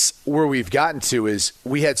 that's where we've gotten to, is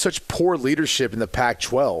we had such poor leadership in the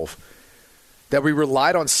Pac-12 that we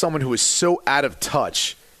relied on someone who was so out of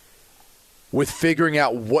touch with figuring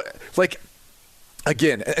out what, like,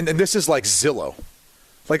 again, and this is like Zillow.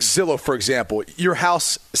 Like Zillow, for example, your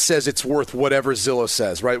house says it's worth whatever Zillow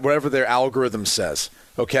says, right? Whatever their algorithm says,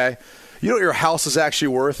 okay? You know what your house is actually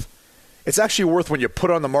worth? It's actually worth when you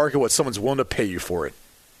put it on the market what someone's willing to pay you for it.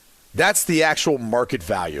 That's the actual market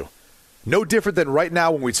value. No different than right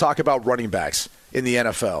now when we talk about running backs in the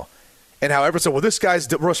NFL. And however, so, well, this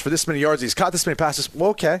guy's rushed for this many yards, he's caught this many passes.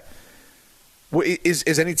 Well, okay. Well,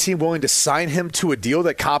 is any team willing to sign him to a deal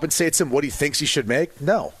that compensates him what he thinks he should make?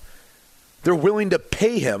 No. They're willing to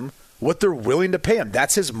pay him what they're willing to pay him.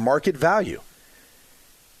 That's his market value.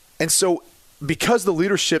 And so because the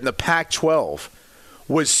leadership in the Pac-12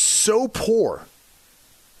 was so poor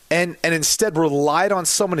and instead relied on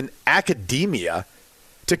someone in academia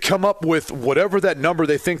to come up with whatever that number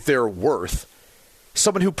they think they're worth,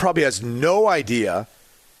 someone who probably has no idea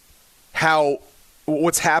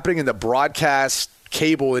what's happening in the broadcast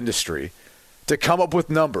cable industry, to come up with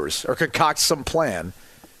numbers or concoct some plan,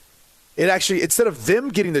 it actually, instead of them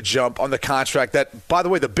getting the jump on the contract that, by the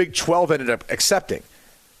way, the Big 12 ended up accepting,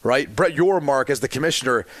 right? Brett Yormark, as the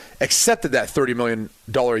commissioner, accepted that $30 million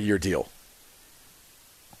a year deal.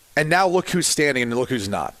 And now look who's standing and look who's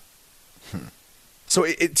not. So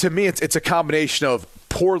to me, it's a combination of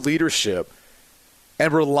poor leadership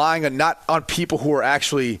and relying on not on people who are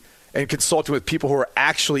actually and consulting with people who are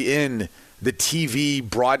actually in the TV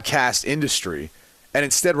broadcast industry, and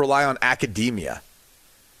instead rely on academia.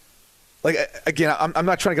 Like, again, I'm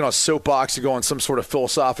not trying to get on a soapbox to go on some sort of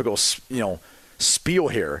philosophical, spiel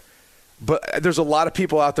here, but there's a lot of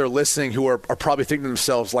people out there listening who are probably thinking to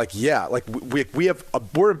themselves, like, yeah, like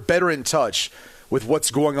we're better in touch with what's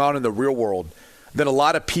going on in the real world than a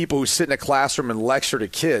lot of people who sit in a classroom and lecture to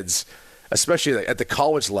kids, especially at the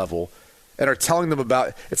college level, and are telling them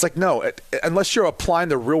about. It's like, no, unless you're applying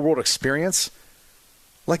the real world experience,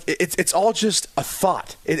 like it's all just a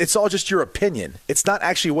thought. It's all just your opinion. It's not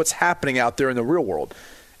actually what's happening out there in the real world.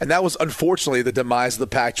 And that was unfortunately the demise of the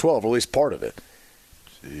Pac-12, or at least part of it.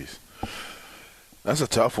 Jeez. That's a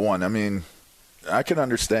tough one. I mean, I can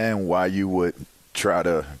understand why you would try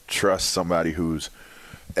to trust somebody who's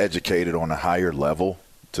educated on a higher level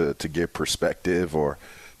to give perspective or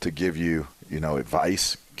to give you,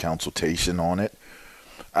 advice, consultation on it.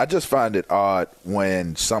 I just find it odd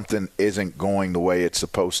when something isn't going the way it's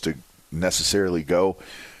supposed to necessarily go.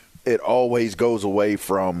 It always goes away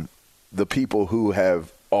from the people who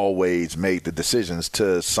have always made the decisions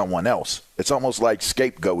to someone else. It's almost like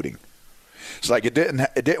scapegoating. It's like it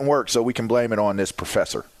didn't work, so we can blame it on this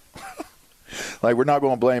professor. Like, we're not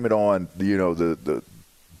going to blame it on the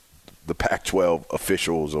Pac-12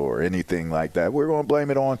 officials or anything like that. We're going to blame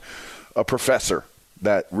it on a professor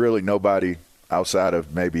that really nobody outside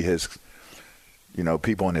of maybe his,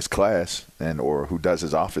 people in his class or who does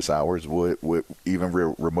his office hours would even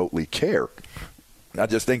remotely care. I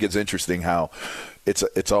just think it's interesting how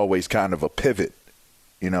it's always kind of a pivot,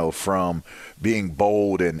 from being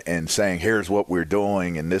bold and saying, here's what we're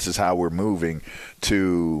doing and this is how we're moving,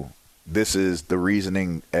 to this is the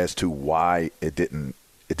reasoning as to why it didn't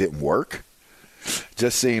work.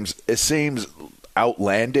 It seems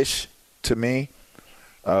outlandish to me.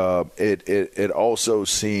 It also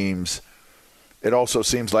seems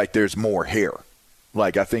like there's more here.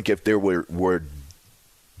 Like, I think if there were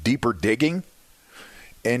deeper digging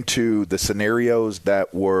into the scenarios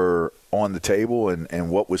that were on the table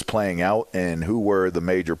and what was playing out and who were the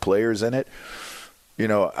major players in it,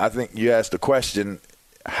 I think you asked the question,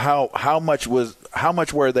 how much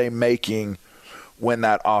were they making when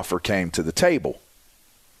that offer came to the table?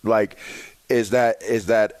 Like, is that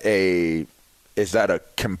a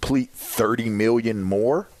complete $30 million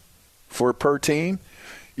more per team?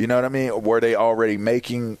 You know what I mean? Or were they already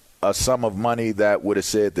making a sum of money that would have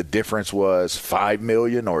said the difference was $5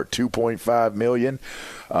 million or $2.5 million?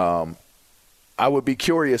 I would be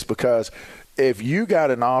curious, because if you got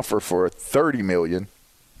an offer for $30 million,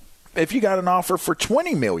 if you got an offer for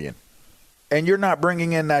 $20 million, and you're not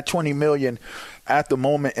bringing in that $20 million at the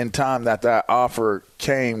moment in time that offer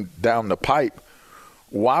came down the pipe,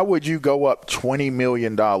 why would you go up $20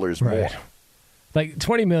 million more? Right. Like,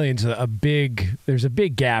 $20 million's there's a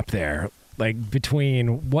big gap there, like,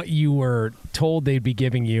 between what you were told they'd be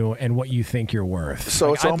giving you and what you think you're worth.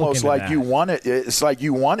 So it's almost like you want it. It's like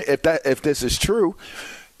you want it. If this is true,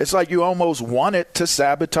 it's like you almost want it to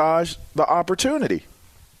sabotage the opportunity.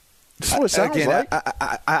 That's what it sounds like.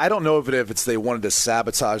 I don't know if it's they wanted to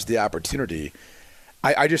sabotage the opportunity.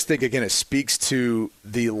 I just think, again, it speaks to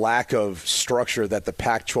the lack of structure that the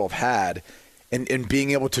Pac-12 had in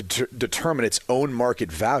being able to determine its own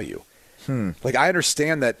market value. Like, I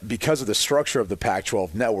understand that because of the structure of the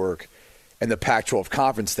Pac-12 network and the Pac-12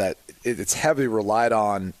 conference, that it's heavily relied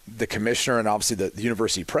on the commissioner and obviously the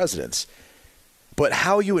university presidents. But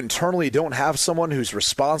how you internally don't have someone who's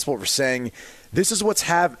responsible for saying, this is what's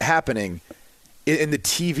happening in the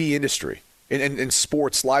TV industry, in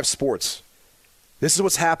sports, live sports. This is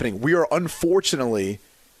what's happening. We are unfortunately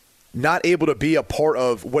not able to be a part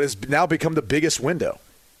of what has now become the biggest window,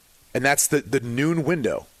 and that's the noon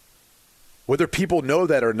window. Whether people know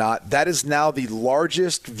that or not, that is now the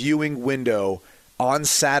largest viewing window on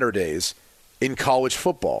Saturdays in college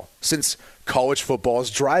football, since college football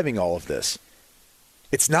is driving all of this.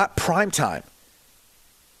 It's not prime time.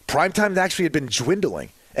 Prime time actually had been dwindling.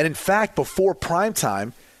 And in fact, before prime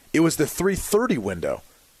time, it was the 3:30 window.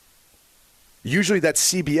 Usually that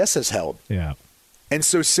CBS has held. Yeah. And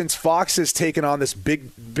so since Fox has taken on this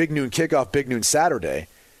big noon kickoff, big noon Saturday,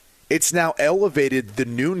 it's now elevated the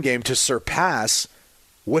noon game to surpass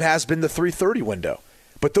what has been the 3:30 window.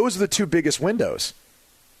 But those are the two biggest windows.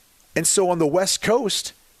 And so on the West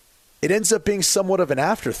Coast, it ends up being somewhat of an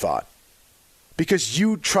afterthought because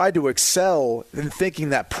you tried to excel in thinking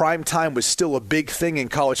that prime time was still a big thing in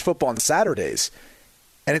college football on Saturdays.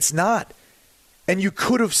 And it's not. And you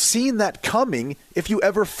could have seen that coming if you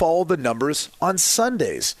ever followed the numbers on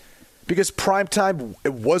Sundays. Because prime time,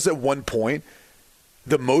 it was at one point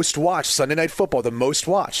the most watched, Sunday Night Football, the most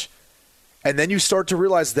watched. And then you start to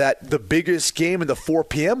realize that the biggest game in the 4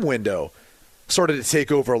 p.m. window started to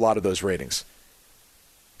take over a lot of those ratings.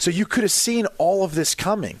 So you could have seen all of this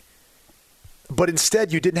coming. But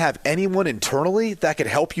instead, you didn't have anyone internally that could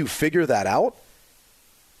help you figure that out.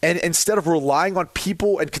 And instead of relying on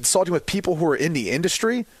people and consulting with people who are in the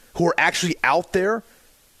industry, who are actually out there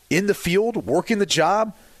in the field, working the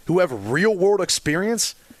job, who have real-world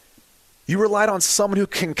experience, you relied on someone who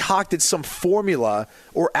concocted some formula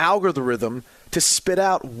or algorithm to spit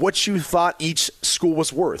out what you thought each school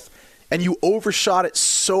was worth. And you overshot it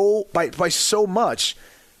so by so much,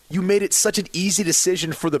 you made it such an easy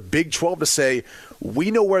decision for the Big 12 to say,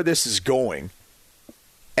 we know where this is going,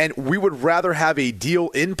 and we would rather have a deal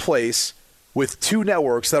in place with two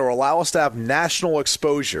networks that will allow us to have national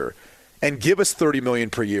exposure and give us $30 million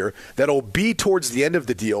per year. That'll be towards the end of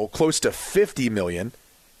the deal close to $50 million,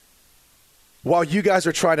 while you guys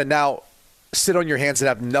are trying to now sit on your hands and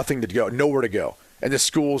have nothing to go, nowhere to go, and the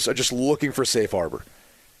schools are just looking for safe harbor.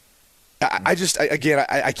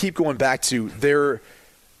 I keep going back to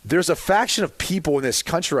there's a faction of people in this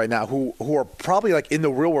country right now who are probably like in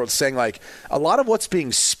the real world saying like a lot of what's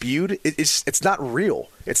being spewed it's not real.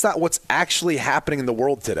 It's not what's actually happening in the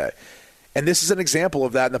world today. And this is an example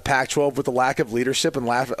of that in the Pac-12 with the lack of leadership and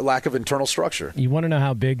lack of internal structure. You want to know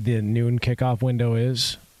how big the noon kickoff window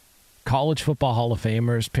is? College Football Hall of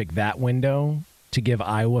Famers pick that window to give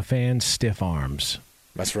Iowa fans stiff arms.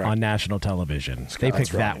 That's right. On national television. They pick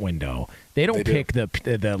that window. They don't pick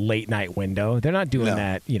the late night window. They're not doing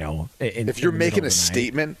that, if you're making a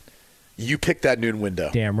statement, you pick that noon window.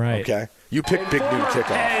 Damn right. Okay. You pick big noon kickoff.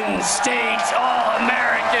 Penn State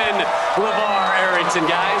All-American LeVar Arrington,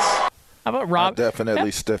 guys. How about Rob? I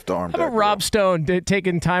definitely stiff-armed. How about Rob Stone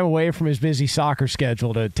taking time away from his busy soccer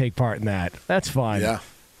schedule to take part in that? That's fine.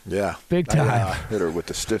 Yeah. Big time. I hit her with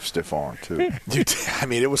the stiff arm, too. Dude, I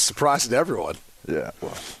mean, it was surprising to everyone. Yeah,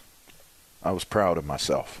 well, I was proud of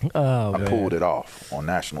myself. Oh, I pulled it off on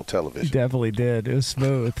national television. You definitely did. It was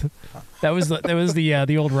smooth. That was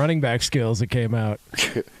the old running back skills that came out.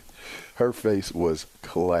 Her face was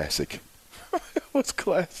classic. It was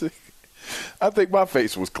classic. I think my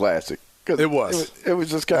face was classic. It was. It was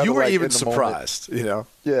just kind of. You were like even in the surprised, moment.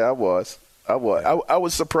 Yeah, I was. I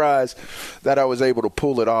was surprised that I was able to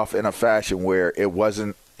pull it off in a fashion where it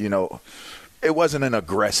wasn't, it wasn't an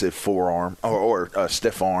aggressive forearm or a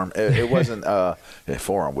stiff arm. It wasn't.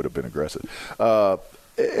 Forearm would have been aggressive.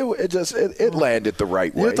 It landed the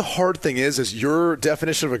right way. You know what the hard thing is your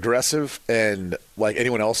definition of aggressive and like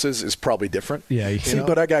anyone else's is probably different. Yeah,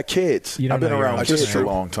 but I got kids. I've been around kids for a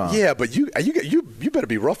long time. Yeah, but you better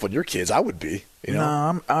be rough on your kids. I would be.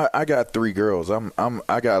 No, I got 3 girls. I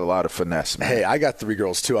got a lot of finesse, man. Hey, I got 3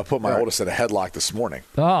 girls too. I put my oldest in a headlock this morning.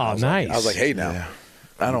 Oh, nice. I was like, hey, now,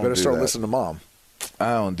 I don't. You better start listening to mom.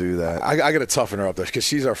 I don't do that. I got to toughen her up though, because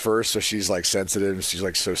she's our first, so she's like sensitive and she's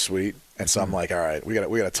like so sweet, and so I'm like, all right, we got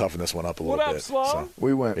to toughen this one up a little bit. So,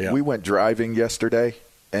 we went driving yesterday,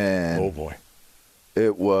 and oh boy,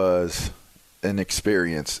 it was an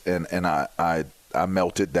experience, and I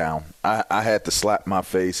melted down. I had to slap my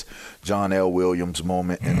face. John L. Williams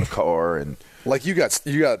moment in the car, and like you got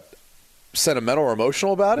sentimental or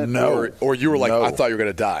emotional about it? No, or you were like, I thought you were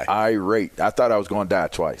going to die. Irate. I thought I was going to die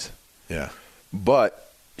twice. Yeah.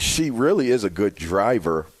 But she really is a good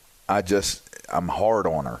driver. I'm hard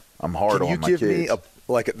on her. I'm hard on my kids. Can you give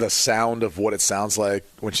me the sound of what it sounds like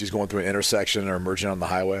when she's going through an intersection or emerging on the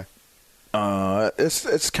highway?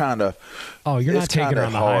 It's kind of. Oh, you're not taking her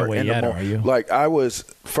on the highway yet, are you? Like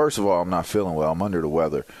first of all, I'm not feeling well. I'm under the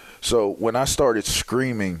weather. So when I started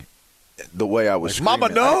screaming the way I was screaming,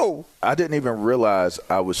 Mama, no! I didn't even realize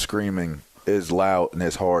I was screaming as loud and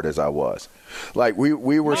as hard as I was. Like we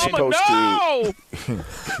were supposed to.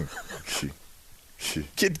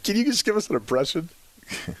 Can you just give us an impression?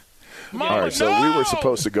 Mama, all right, so we were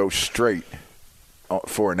supposed to go straight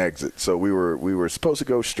for an exit. So we were supposed to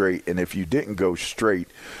go straight, and if you didn't go straight,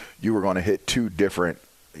 you were going to hit 2 different,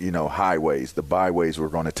 highways. The byways were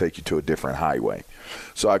going to take you to a different highway.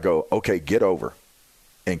 So I go, okay, get over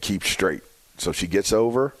and keep straight. So she gets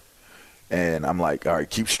over, and I'm like, all right,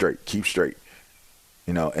 keep straight.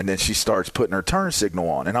 And then she starts putting her turn signal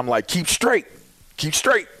on, and I'm like, keep straight.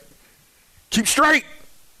 Straight.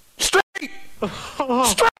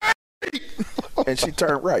 And she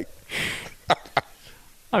turned right.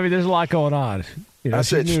 I mean, there's a lot going on. You know, I she's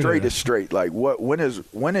said new to straight this. is straight. Like when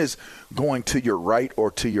is going to your right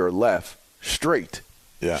or to your left straight?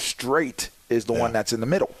 Yeah. Straight is the one that's in the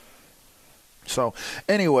middle. So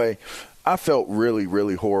anyway, I felt really,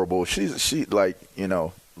 really horrible. She like, you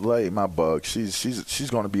know, lay my bug. She's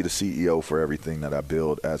going to be the CEO for everything that I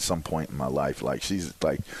build at some point in my life. Like she's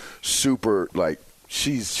like super, like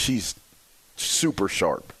she's super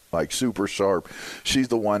sharp. Like super sharp. She's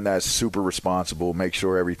the one that's super responsible, make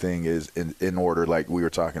sure everything is in order, like we were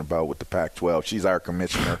talking about with the Pac-12. She's our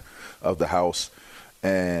commissioner of the house,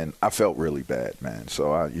 and I felt really bad, man.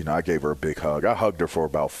 So I gave her a big hug. I hugged her for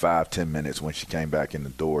about 5-10 minutes when she came back in the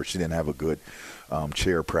door. She didn't have a good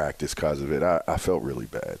chair practice because of it. I felt really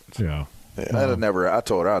bad. Yeah. I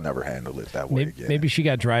told her I'd never handle it that way again. Maybe she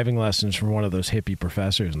got driving lessons from one of those hippie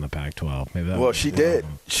professors in the Pac-12. Maybe that Well, she did.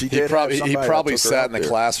 She did. He probably sat in the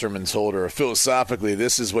classroom and told her, philosophically,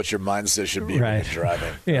 this is what your mindset should be when you're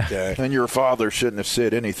driving. Yeah. Okay? And your father shouldn't have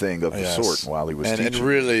said anything of the sort while he was teaching. And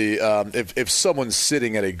really, if someone's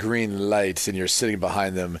sitting at a green light and you're sitting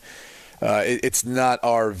behind them, it's not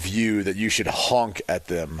our view that you should honk at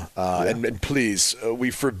them. And please,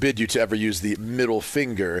 we forbid you to ever use the middle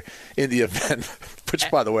finger in the event.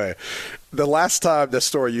 Which, by the way, the last time the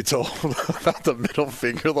story you told about the middle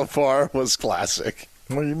finger, LeVar, was classic.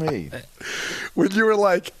 What do you mean? When you were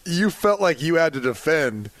like, you felt like you had to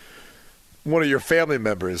defend one of your family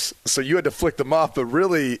members, so you had to flick them off, but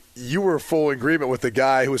really you were full agreement with the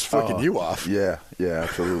guy who was flicking you off. Yeah,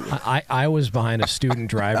 absolutely. I was behind a student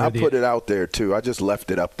driver. I put it out there too. I just left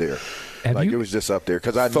it up there. It was just up there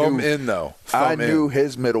because I knew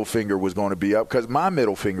his middle finger was going to be up because my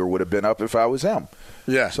middle finger would have been up if I was him.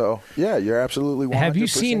 Yeah. So yeah, you're absolutely 100% Have you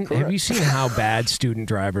seen correct. how bad student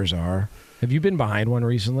drivers are? Have you been behind one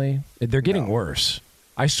recently? They're getting worse.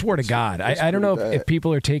 I swear to God, I don't know if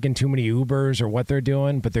people are taking too many Ubers or what they're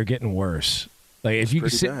doing, but they're getting worse. Like if you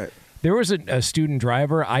sit, there was a student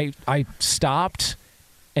driver. I stopped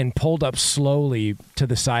and pulled up slowly to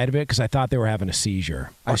the side of it because I thought they were having a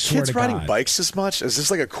seizure. Are kids riding bikes as much? Is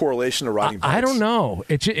this like a correlation to riding bikes? I don't know.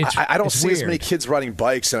 I don't see weird. as many kids riding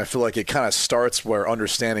bikes, and I feel like it kind of starts where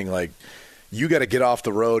understanding like you got to get off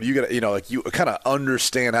the road. You got to, like you kind of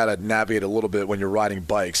understand how to navigate a little bit when you're riding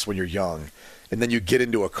bikes when you're young. And then you get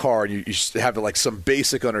into a car and you have like some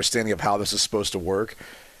basic understanding of how this is supposed to work.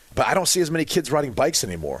 But I don't see as many kids riding bikes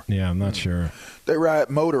anymore. Yeah, I'm not sure. They ride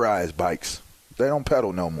motorized bikes. They don't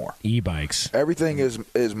pedal no more. E-bikes. Everything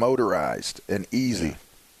is motorized and easy. Yeah.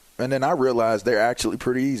 And then I realized they're actually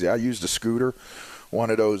pretty easy. I used a scooter, one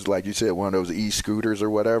of those, like you said, one of those e-scooters or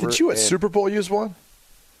whatever. Did you at Super Bowl use one?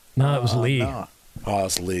 No, it was Lee. No. Oh, it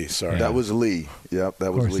was Lee. Sorry. That was Lee. Yep,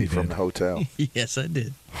 that was Lee from the hotel. Yes, I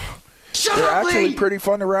did. They're actually pretty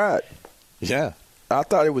fun to ride. Yeah. I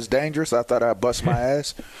thought it was dangerous. I thought I'd bust my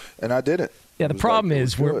ass, and I didn't. Yeah, the problem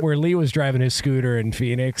is where Lee was driving his scooter in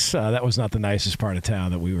Phoenix, that was not the nicest part of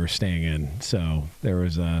town that we were staying in. So there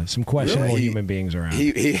was some questionable human beings around.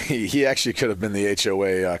 He actually could have been the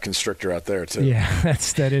HOA constrictor out there, too. Yeah,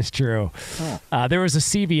 that is true. Huh. There was a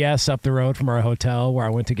CVS up the road from our hotel where I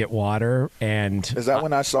went to get water. And is that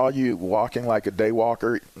when I saw you walking like a day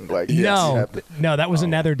walker? Like No, that was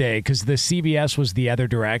another day because the CVS was the other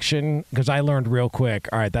direction because I learned real quick,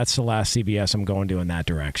 all right, that's the last CVS I'm going to in that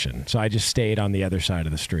direction. So I just stayed on the other side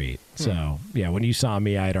of the street. So, yeah, when you saw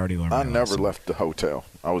me, I had already learned. I never left the hotel.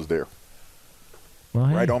 I was there. Well,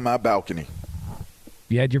 hey, right on my balcony.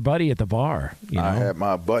 You had your buddy at the bar. You know? I had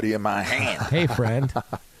my buddy in my hand. Hey, friend.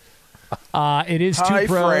 It is Hi,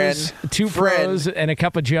 two pros and a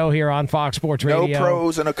cup of Joe here on Fox Sports Radio. No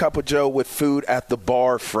pros and a cup of Joe with food at the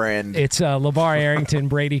bar, friend. It's LeVar Arrington,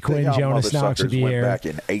 Brady Quinn, Jonas Knox with you went here. Back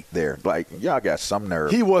and ate there. Like, y'all got some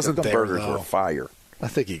nerve. He wasn't Them there, burgers though. were fire. I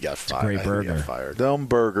think he got fired. Great burger. Fired. Them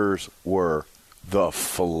burgers were the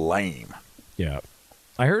flame. Yeah.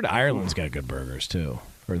 I heard Ireland's got good burgers, too.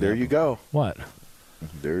 There you go. What?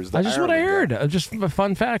 There's the That's just what I Ireland heard. Just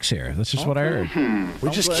fun facts here. That's just what I heard. We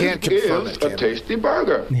just can't confirm it. A tasty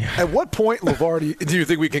burger. Yeah. At what point, LeVar, do you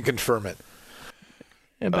think we can confirm it?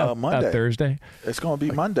 About Monday. Thursday. It's going to be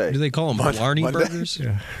Monday. Do they call them Blarney burgers?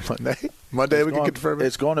 Yeah. Monday we can confirm it?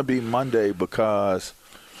 It's going to be Monday because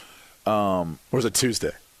or is it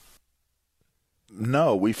Tuesday?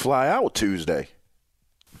 No, we fly out Tuesday.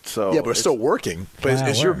 So yeah, but we're still working. But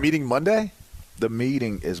is your meeting Monday? The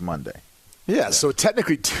meeting is Monday. Yeah, so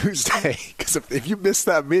technically Tuesday. Because if you miss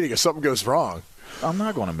that meeting, if something goes wrong, I'm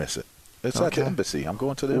not going to miss it. It's at the embassy. I'm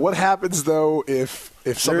going to the. What happens though if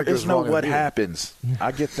something goes wrong? What happens?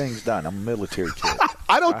 I get things done. I'm a military kid.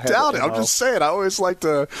 I don't doubt it. I'm just saying. I always like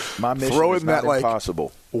to throw in that like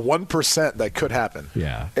impossible 1% that could happen.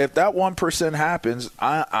 Yeah. If that 1% happens,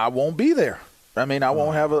 I won't be there. I mean, I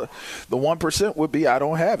won't have the 1% would be I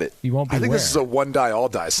don't have it. You won't be I think where? this is a one die, all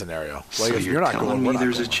die scenario. Like So if you're not telling going, me we're not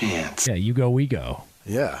there's going. a chance. Yeah, you go, we go.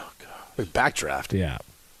 Yeah. Like backdraft. Yeah.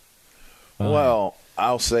 Well,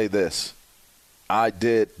 I'll say this. I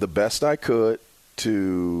did the best I could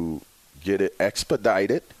to get it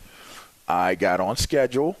expedited. I got on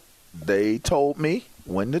schedule. They told me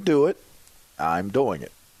when to do it. I'm doing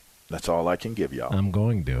it. That's all I can give y'all. I'm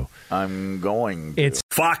going to. It's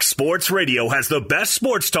Fox Sports Radio has the best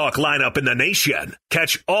sports talk lineup in the nation.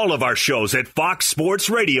 Catch all of our shows at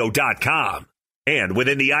foxsportsradio.com. And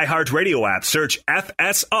within the iHeartRadio app, search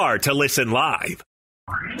FSR to listen live.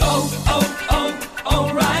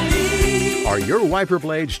 O'Reilly. Are your wiper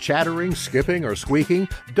blades chattering, skipping, or squeaking?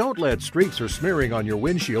 Don't let streaks or smearing on your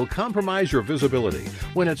windshield compromise your visibility.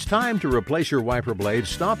 When it's time to replace your wiper blades,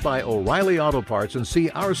 stop by O'Reilly Auto Parts and see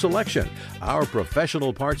our selection. Our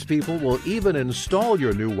professional parts people will even install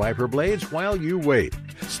your new wiper blades while you wait.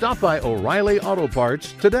 Stop by O'Reilly Auto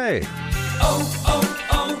Parts today.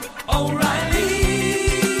 O'Reilly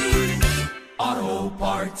Auto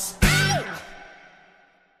Parts.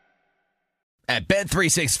 At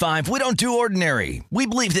Bet365, we don't do ordinary. We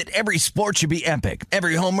believe that every sport should be epic.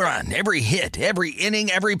 Every home run, every hit, every inning,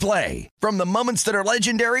 every play. From the moments that are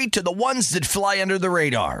legendary to the ones that fly under the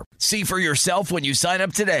radar. See for yourself when you sign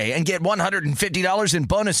up today and get $150 in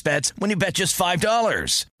bonus bets when you bet just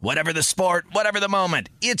 $5. Whatever the sport, whatever the moment,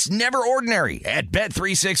 it's never ordinary at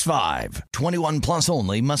Bet365. 21 plus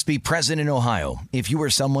only. Must be present in Ohio. If you or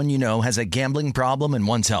someone you know has a gambling problem and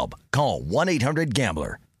wants help, call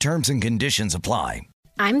 1-800-GAMBLER. Terms and conditions apply.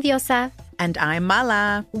 I'm Diosa. And I'm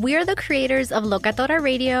Mala. We're the creators of Locatora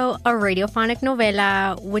Radio, a radiophonic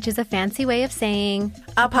novela, which is a fancy way of saying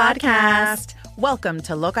a podcast. Welcome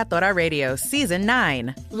to Locatora Radio Season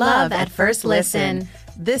 9. Love at First Listen.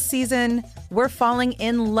 This season, we're falling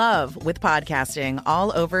in love with podcasting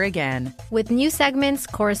all over again. With new segments,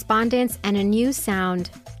 correspondence, and a new sound.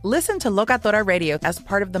 Listen to Locatora Radio as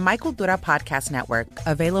part of the My Cultura Podcast Network.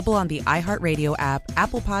 Available on the iHeartRadio app,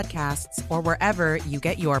 Apple Podcasts, or wherever you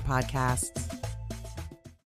get your podcasts.